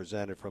that's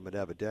presented from an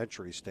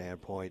evidentiary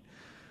standpoint.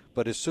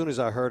 But as soon as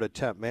I heard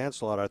attempt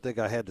manslaughter, I think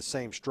I had the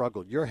same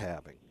struggle you're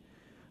having.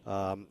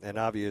 And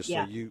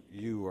obviously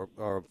you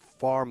are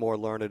far more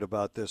learned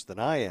about this than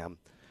I am.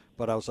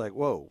 But I was like,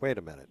 whoa, wait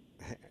a minute.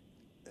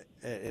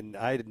 And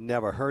I had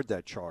never heard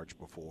that charge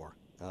before.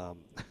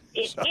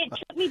 It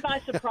took me by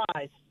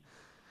surprise.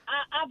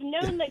 I've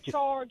known the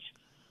charge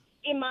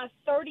in my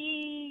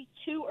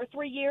 32 or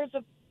 3 years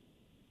of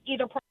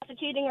either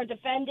prosecuting or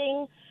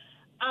defending.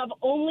 I've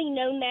only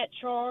known that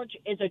charge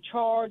as a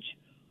charge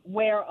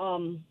where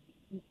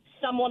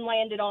someone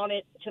landed on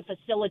it to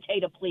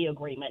facilitate a plea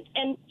agreement.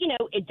 And, you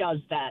know, it does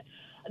that.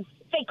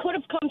 They could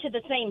have come to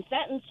the same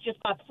sentence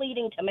just by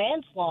pleading to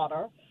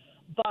manslaughter,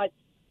 but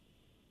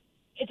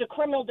as a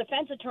criminal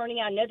defense attorney,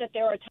 I know that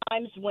there are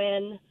times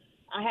when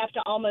I have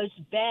to almost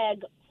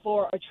beg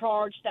for a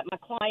charge that my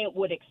client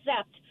would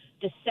accept.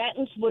 The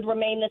sentence would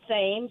remain the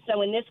same.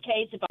 So in this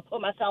case, if I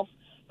put myself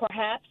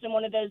perhaps in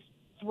one of those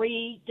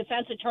 3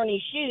 defense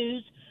attorneys'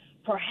 shoes,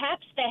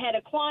 perhaps they had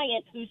a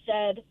client who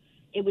said,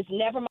 it was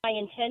never my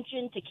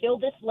intention to kill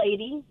this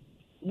lady.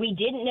 We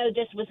didn't know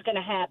this was going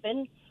to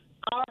happen.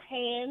 Our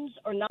hands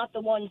are not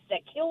the ones that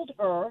killed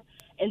her,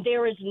 and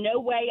there is no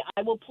way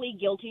I will plead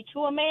guilty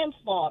to a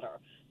manslaughter.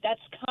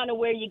 That's kind of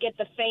where you get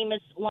the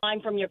famous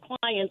line from your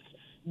clients,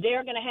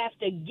 they're going to have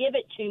to give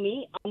it to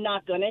me. I'm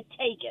not going to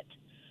take it.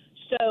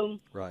 So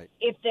right.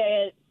 If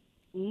the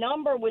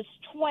number was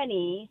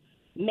 20,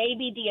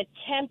 maybe the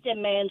attempted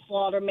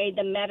manslaughter made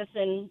the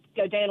medicine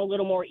go down a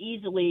little more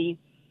easily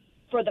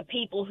for the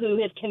people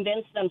who have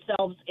convinced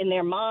themselves in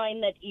their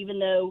mind that even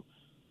though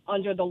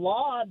under the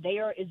law they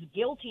are as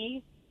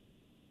guilty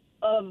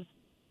of,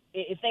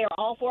 if they are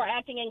all four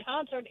acting in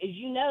concert, as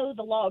you know,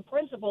 the law of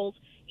principles,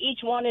 each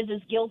one is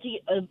as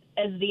guilty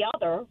as the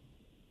other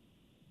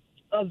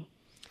of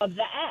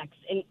the acts.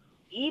 And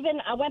even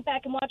I went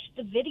back and watched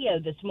the video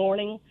this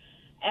morning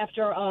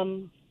after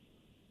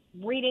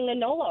reading the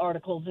NOLA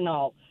articles and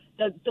all.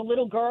 The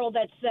little girl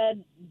that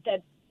said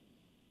that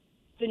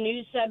the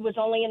news said was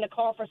only in the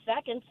car for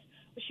seconds.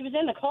 She was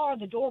in the car.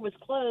 The door was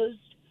closed.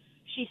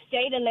 She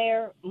stayed in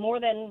there more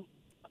than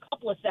a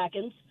couple of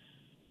seconds.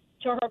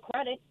 To her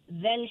credit,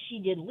 then she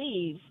did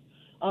leave.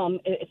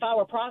 If I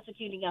were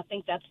prosecuting, I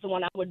think that's the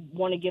one I would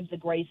want to give the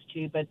grace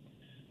to. But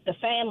the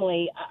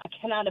family, I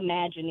cannot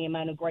imagine the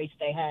amount of grace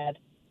they had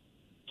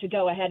to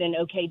go ahead and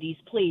okay these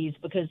pleas,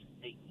 because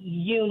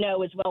you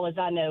know as well as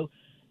I know,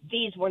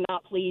 these were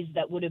not pleas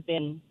that would have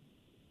been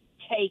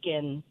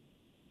taken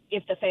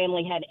if the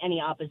family had any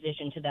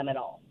opposition to them at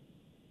all.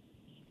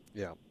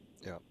 Yeah.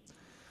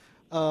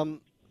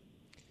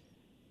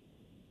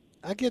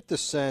 I get the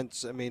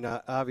sense, I mean,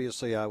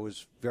 obviously I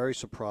was very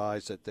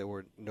surprised that there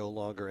were no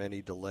longer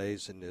any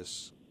delays in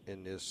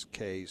this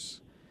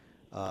case.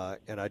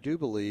 And I do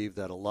believe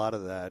that a lot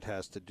of that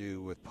has to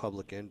do with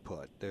public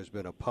input. There's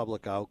been a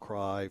public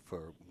outcry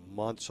for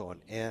months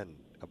on end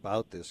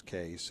about this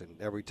case, and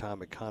every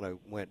time it kind of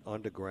went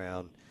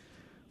underground,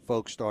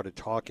 folks started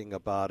talking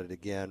about it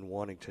again,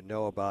 wanting to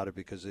know about it,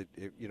 because it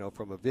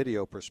from a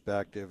video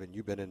perspective, and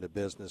you've been in the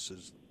business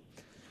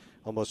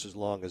almost as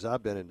long as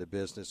I've been in the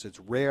business, it's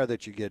rare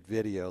that you get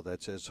video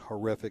that's as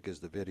horrific as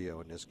the video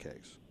in this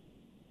case.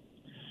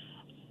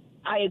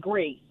 I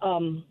agree.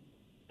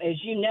 As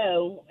you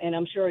know, and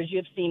I'm sure as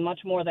you've seen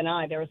much more than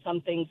I, there are some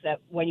things that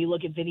when you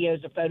look at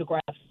videos or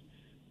photographs,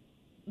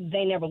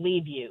 they never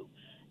leave you.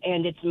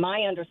 And it's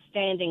my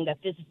understanding that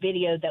this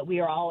video that we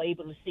are all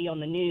able to see on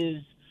the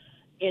news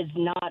is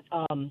not,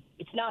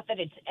 it's not that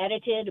it's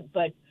edited,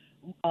 but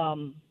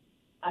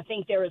I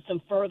think there is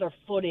some further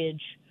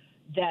footage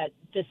that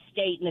the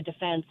state and the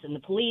defense and the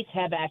police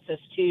have access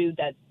to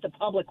that the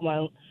public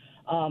won't,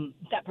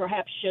 that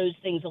perhaps shows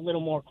things a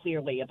little more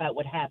clearly about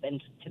what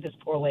happened to this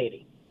poor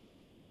lady.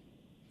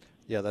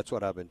 Yeah, that's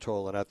what I've been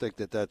told, and I think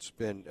that that's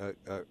been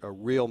a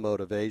real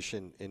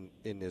motivation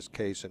in this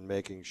case, in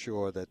making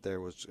sure that there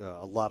was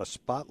a lot of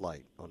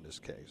spotlight on this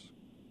case.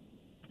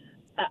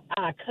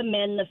 I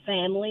commend the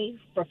family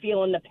for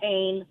feeling the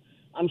pain.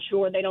 I'm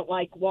sure they don't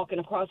like walking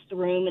across the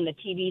room and the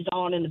TV's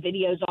on and the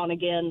video's on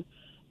again.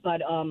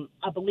 But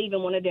I believe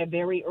in one of their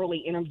very early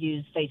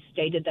interviews, they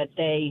stated that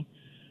they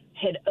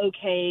had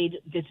okayed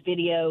this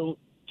video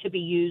to be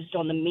used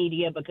on the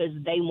media because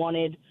they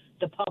wanted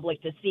the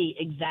public to see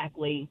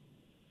exactly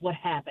what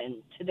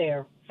happened to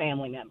their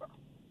family member.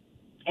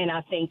 And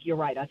I think you're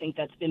right. I think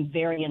that's been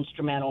very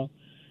instrumental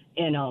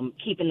in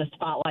keeping the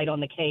spotlight on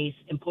the case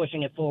and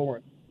pushing it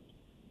forward.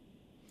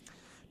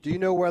 Do you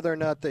know whether or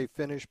not they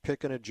finished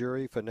picking a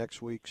jury for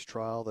next week's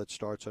trial that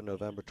starts on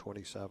November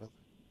 27th?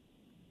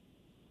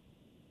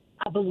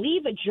 I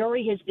believe a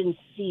jury has been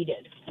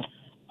seated.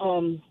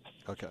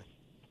 Okay.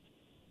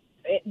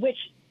 Which,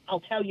 I'll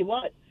tell you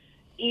what,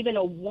 even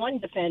a one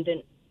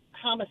defendant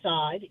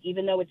homicide,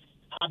 even though it's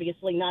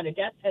obviously not a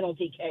death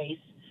penalty case,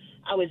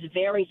 I was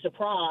very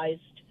surprised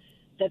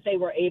that they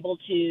were able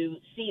to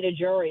seat a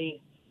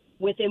jury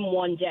within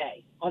one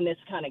day on this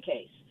kind of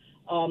case.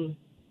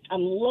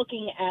 I'm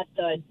looking at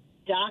the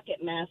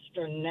docket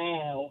master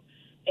now,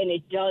 and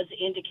it does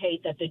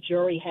indicate that the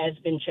jury has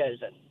been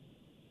chosen.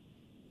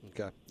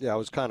 Okay. Yeah, I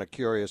was kind of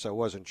curious. I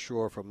wasn't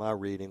sure from my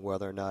reading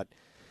whether or not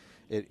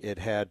it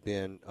had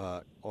been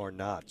or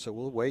not. So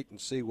we'll wait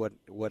and see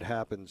what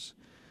happens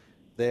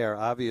there.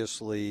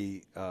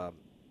 Obviously,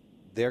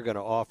 they're going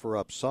to offer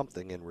up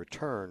something in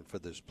return for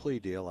this plea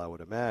deal, I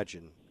would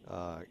imagine,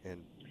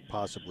 and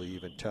possibly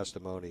even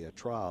testimony at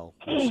trial.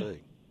 We'll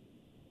see.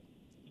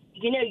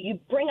 You know, you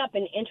bring up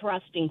an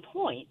interesting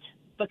point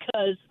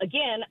because,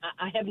 again,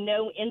 I have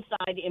no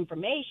inside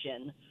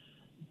information,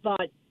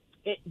 but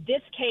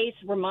this case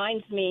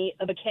reminds me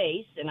of a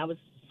case, and I was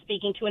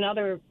speaking to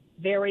another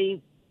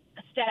very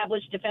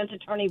established defense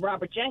attorney,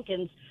 Robert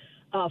Jenkins,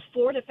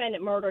 for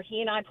defendant murder.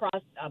 He and I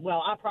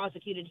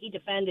prosecuted, he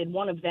defended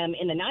one of them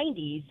in the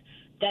 90s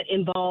that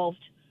involved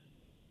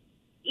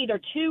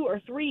either 2 or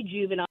 3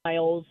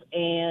 juveniles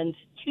and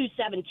 2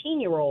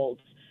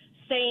 17-year-olds.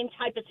 Same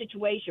type of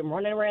situation,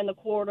 running around the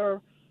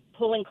quarter,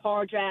 pulling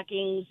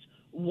carjackings.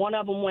 One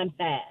of them went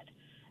bad.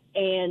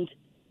 And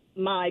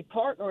my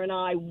partner and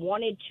I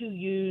wanted to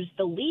use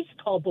the least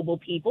culpable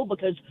people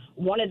because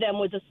one of them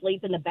was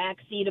asleep in the back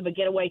seat of a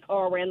getaway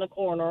car around the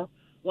corner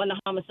when the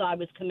homicide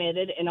was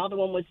committed. Another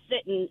one was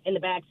sitting in the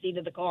back seat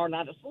of the car,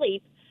 not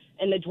asleep.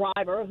 And the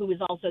driver, who was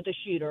also the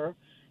shooter,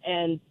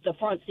 and the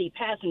front seat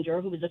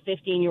passenger, who was a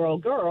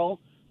 15-year-old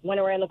girl, went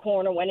around the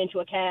corner, went into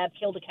a cab,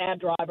 killed a cab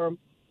driver,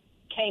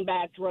 came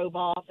back, drove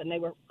off, and they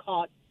were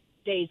caught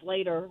days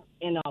later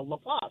in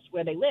Laplace,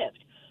 where they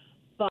lived.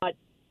 But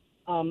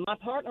my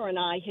partner and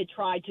I had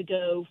tried to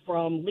go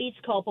from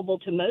least culpable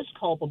to most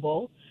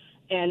culpable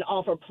and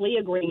offer plea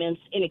agreements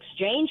in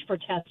exchange for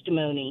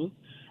testimony,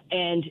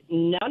 and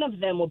none of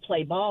them would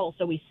play ball,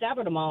 so we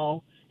severed them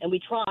all, and we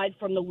tried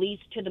from the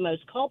least to the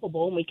most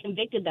culpable, and we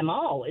convicted them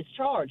all as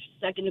charged,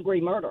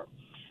 second-degree murder.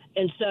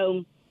 And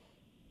so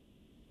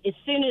as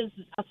soon as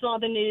I saw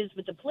the news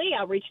with the plea,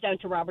 I reached out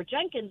to Robert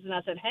Jenkins, and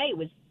I said, hey,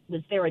 was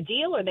there a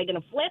deal? Are they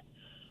going to flip?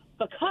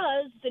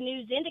 Because the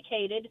news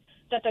indicated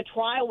that the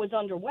trial was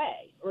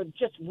underway or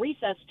just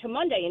recessed to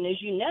Monday. And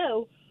as you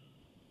know,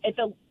 if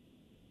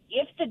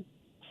the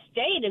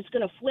state is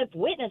going to flip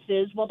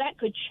witnesses, well, that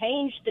could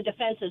change the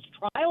defense's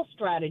trial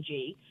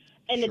strategy,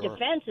 and the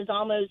defense is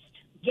almost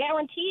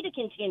guaranteed a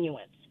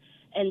continuance.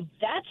 And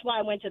that's why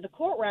I went to the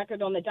court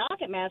record on the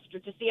docket master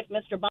to see if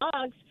Mr.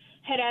 Boggs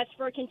had asked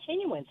for a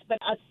continuance. But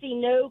I see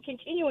no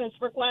continuance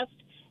request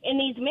in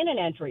these minute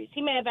entries.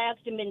 He may have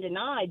asked and been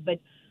denied, but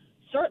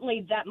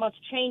certainly that must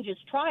change his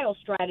trial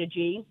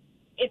strategy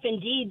if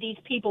indeed these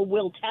people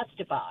will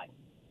testify.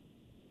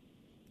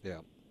 Yeah.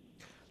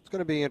 It's going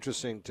to be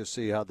interesting to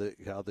see how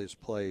this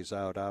plays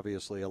out.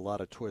 Obviously, a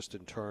lot of twists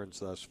and turns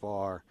thus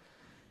far,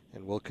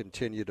 and we'll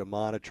continue to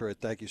monitor it.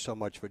 Thank you so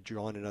much for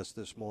joining us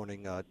this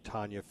morning,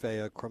 Tanya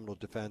Faia, criminal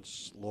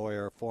defense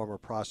lawyer, former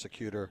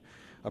prosecutor.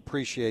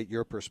 Appreciate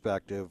your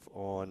perspective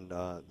on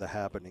the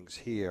happenings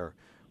here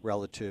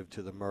relative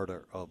to the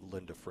murder of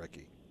Linda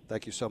Frickey.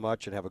 Thank you so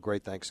much, and have a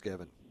great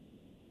Thanksgiving.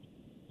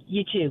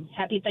 You too.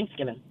 Happy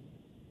Thanksgiving.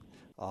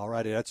 All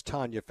righty, that's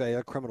Tanya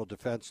Faia, criminal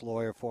defense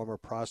lawyer, former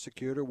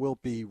prosecutor. We'll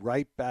be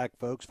right back,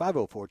 folks.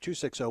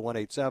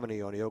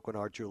 504-260-1870 on the Oakland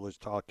Art Jewelers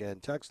Talk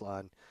and Text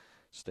line.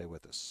 Stay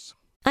with us.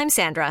 I'm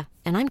Sandra,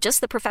 and I'm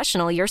just the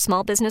professional your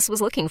small business was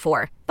looking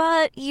for.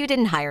 But you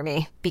didn't hire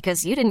me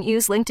because you didn't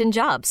use LinkedIn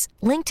Jobs.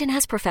 LinkedIn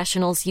has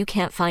professionals you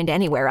can't find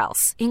anywhere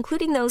else,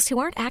 including those who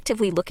aren't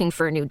actively looking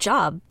for a new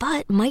job,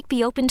 but might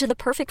be open to the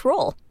perfect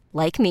role,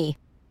 like me.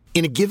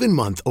 In a given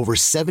month, over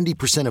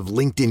 70% of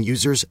LinkedIn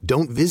users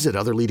don't visit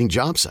other leading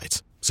job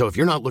sites. So if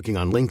you're not looking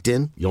on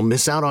LinkedIn, you'll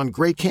miss out on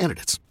great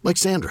candidates like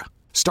Sandra.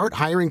 Start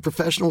hiring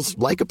professionals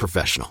like a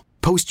professional.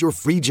 Post your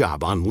free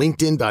job on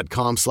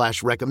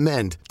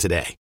linkedin.com/recommend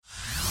today.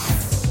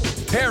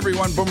 Hey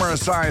everyone, Boomer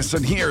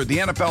Esiason here. The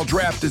NFL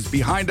Draft is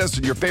behind us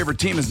and your favorite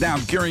team is now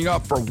gearing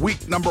up for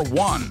week number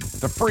 1.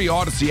 The free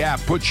Odyssey app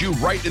puts you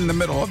right in the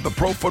middle of the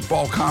pro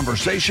football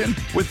conversation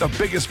with the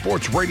biggest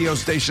sports radio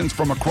stations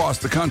from across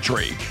the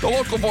country. The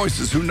local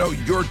voices who know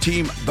your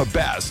team the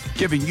best,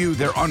 giving you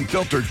their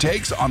unfiltered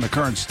takes on the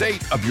current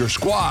state of your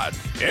squad.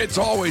 It's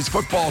always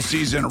football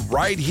season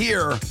right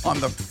here on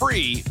the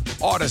free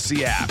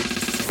Odyssey app.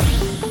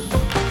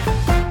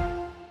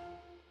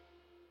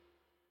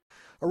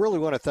 I really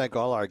want to thank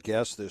all our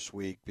guests this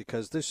week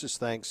because this is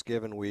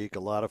Thanksgiving week. A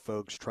lot of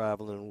folks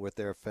traveling with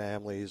their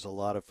families, a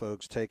lot of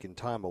folks taking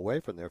time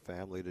away from their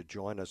family to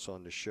join us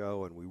on the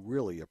show, and we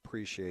really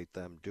appreciate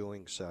them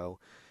doing so.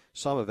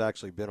 Some have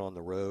actually been on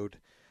the road,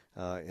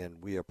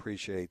 and we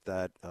appreciate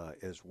that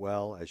as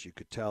well. As you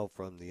could tell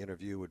from the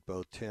interview with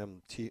both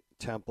Tim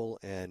Temple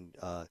and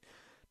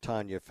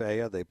Tanya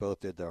Faia, they both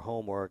did their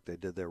homework, they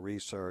did their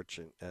research,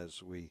 and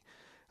as we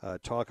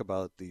talk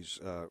about these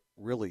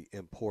really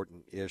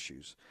important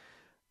issues.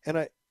 And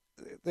I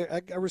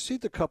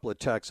received a couple of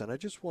texts, and I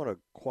just want to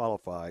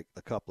qualify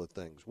a couple of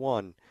things.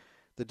 One,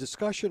 the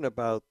discussion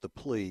about the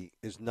plea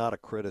is not a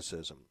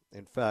criticism.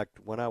 In fact,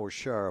 when I was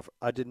sheriff,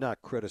 I did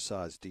not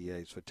criticize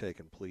DAs for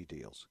taking plea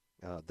deals.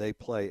 They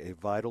play a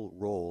vital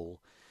role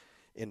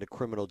in the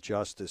criminal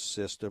justice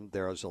system.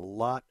 There is a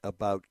lot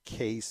about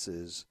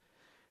cases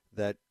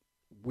that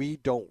we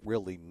don't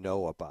really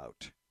know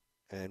about.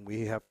 And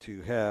we have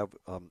to have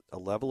a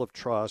level of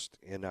trust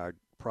in our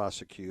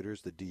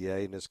prosecutors, the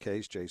DA in this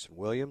case, Jason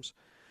Williams,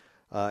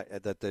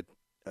 that they're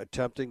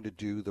attempting to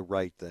do the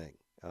right thing.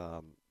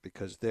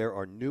 Because there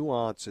are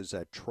nuances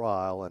at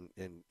trial, and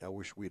I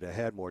wish we'd have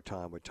had more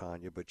time with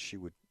Tanya, but she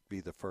would be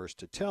the first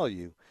to tell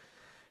you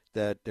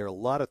that there are a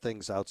lot of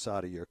things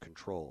outside of your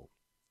control.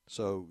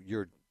 So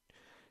you're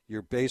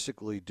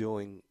basically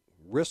doing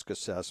risk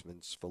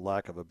assessments, for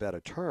lack of a better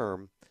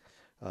term,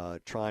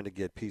 trying to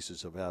get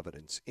pieces of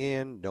evidence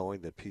in,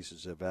 knowing that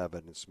pieces of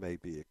evidence may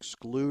be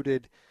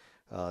excluded.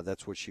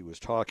 That's what she was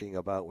talking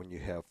about when you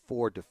have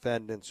 4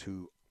 defendants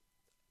who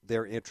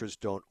their interests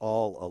don't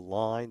all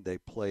align. They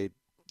played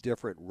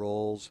different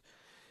roles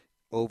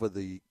over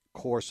the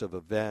course of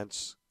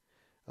events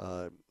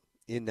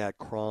in that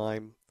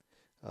crime.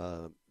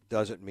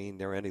 Doesn't mean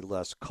they're any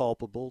less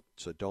culpable,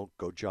 so don't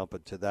go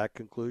jumping to that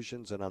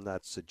conclusions. And I'm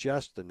not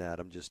suggesting that.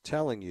 I'm just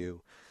telling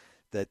you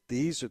that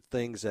these are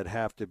things that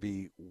have to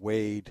be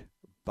weighed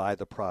by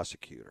the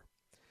prosecutor.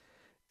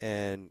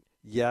 And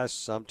yes,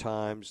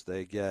 sometimes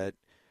they get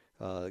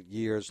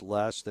years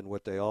less than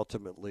what they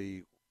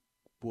ultimately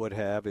would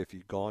have if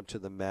you'd gone to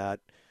the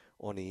mat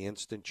on the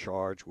instant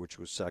charge, which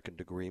was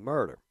second-degree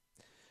murder.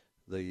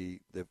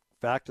 The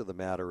fact of the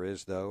matter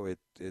is, though,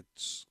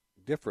 it's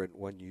different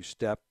when you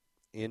step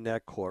in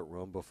that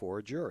courtroom before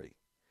a jury.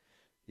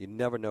 You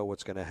never know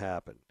what's going to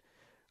happen.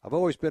 I've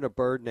always been a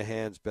bird in the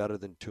hand's better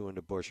than two in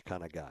the bush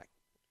kind of guy.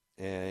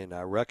 And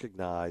I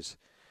recognize,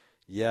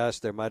 yes,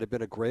 there might have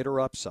been a greater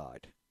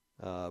upside,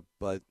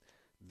 but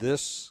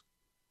this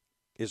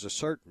is a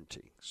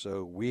certainty.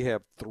 So we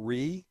have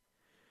 3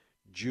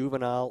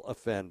 juvenile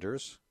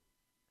offenders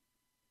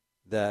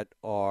that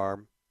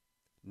are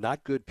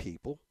not good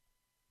people.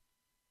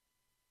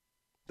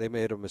 They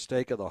made a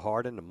mistake of the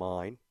heart and the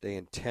mind. They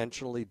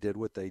intentionally did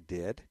what they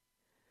did.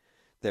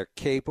 They're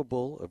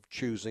capable of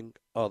choosing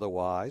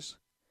otherwise,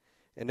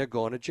 and they're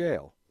going to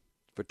jail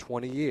for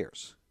 20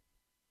 years.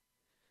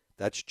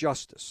 That's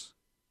justice.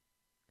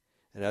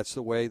 And that's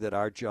the way that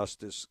our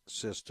justice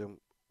system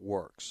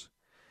works.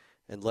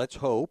 And let's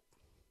hope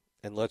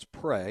and let's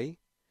pray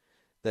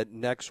that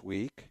next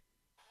week,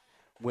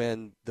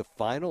 when the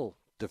final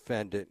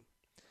defendant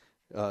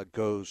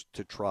goes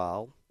to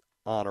trial,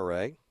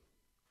 Honore,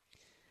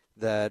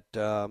 that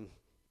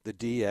the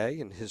DA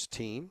and his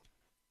team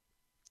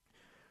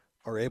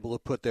are able to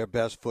put their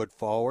best foot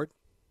forward,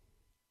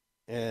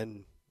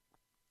 and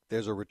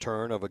there's a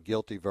return of a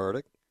guilty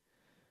verdict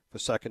for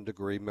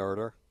second-degree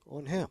murder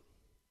on him.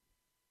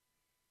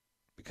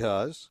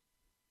 Because,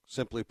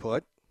 simply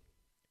put,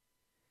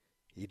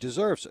 he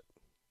deserves it.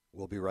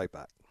 We'll be right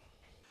back.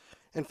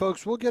 And,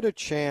 folks, we'll get a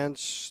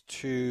chance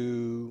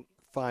to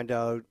find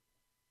out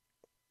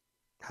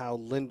how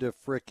Linda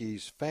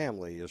Frickey's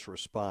family is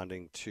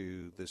responding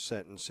to the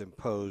sentence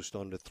imposed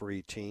on the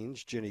 3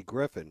 teens. Ginny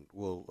Griffin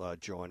will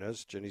join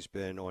us. Ginny's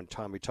been on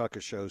Tommy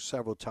Tucker's show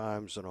several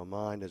times and on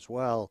mine as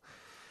well.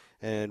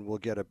 And we'll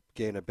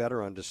gain a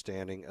better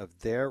understanding of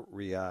their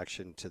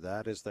reaction to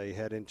that as they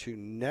head into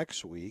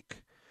next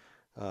week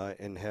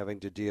and having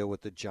to deal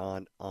with the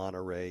John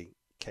Honore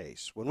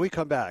case. When we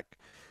come back,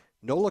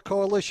 NOLA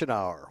Coalition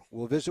Hour.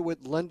 We'll visit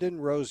with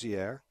Lyndon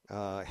Rosier,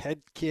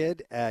 head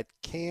kid at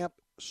Camp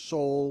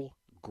Soul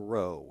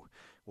Grow.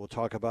 We'll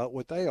talk about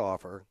what they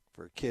offer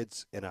for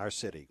kids in our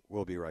city.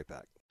 We'll be right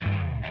back.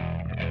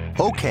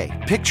 Okay,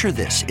 picture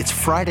this. It's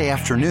Friday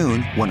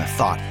afternoon when a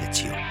thought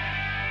hits you.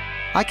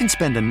 I can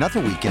spend another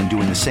weekend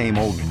doing the same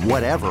old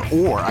whatever,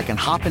 or I can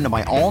hop into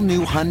my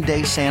all-new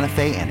Hyundai Santa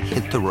Fe and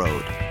hit the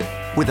road.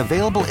 With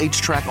available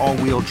H-Track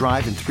all-wheel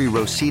drive and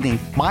 3-row seating,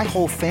 my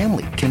whole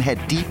family can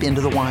head deep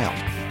into the wild.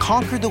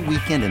 Conquer the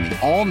weekend in the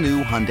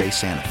all-new Hyundai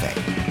Santa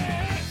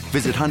Fe.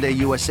 Visit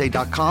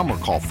HyundaiUSA.com or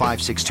call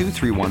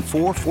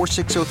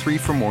 562-314-4603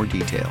 for more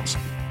details.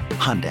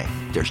 Hyundai,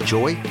 there's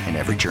joy in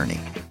every journey.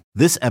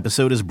 This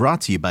episode is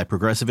brought to you by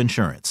Progressive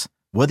Insurance.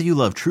 Whether you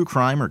love true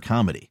crime or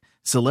comedy,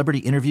 celebrity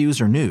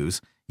interviews or news,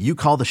 you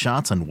call the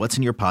shots on what's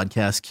in your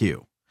podcast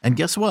queue. And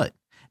guess what?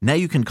 Now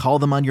you can call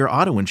them on your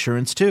auto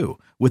insurance too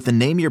with the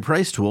Name Your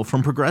Price tool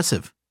from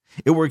Progressive.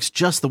 It works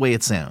just the way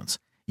it sounds.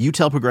 You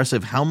tell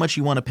Progressive how much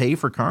you want to pay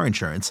for car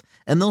insurance,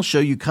 and they'll show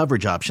you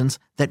coverage options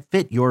that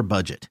fit your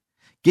budget.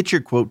 Get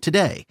your quote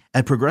today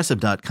at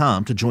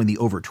Progressive.com to join the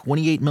over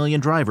 28 million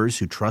drivers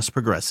who trust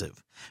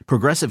Progressive.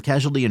 Progressive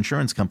Casualty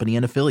Insurance Company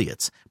and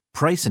Affiliates.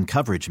 Price and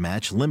coverage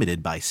match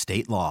limited by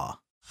state law.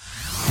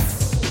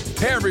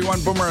 Hey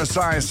everyone, Boomer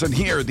Esiason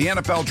here. The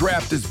NFL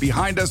Draft is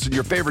behind us and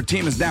your favorite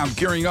team is now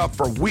gearing up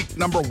for week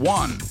number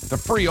 1. The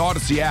free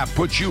Odyssey app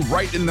puts you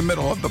right in the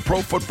middle of the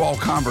pro football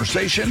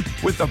conversation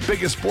with the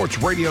biggest sports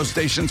radio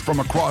stations from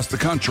across the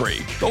country.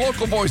 The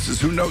local voices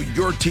who know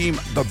your team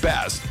the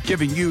best,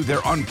 giving you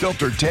their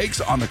unfiltered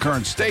takes on the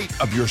current state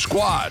of your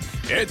squad.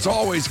 It's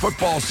always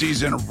football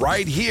season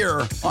right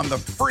here on the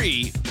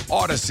free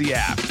Odyssey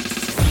app.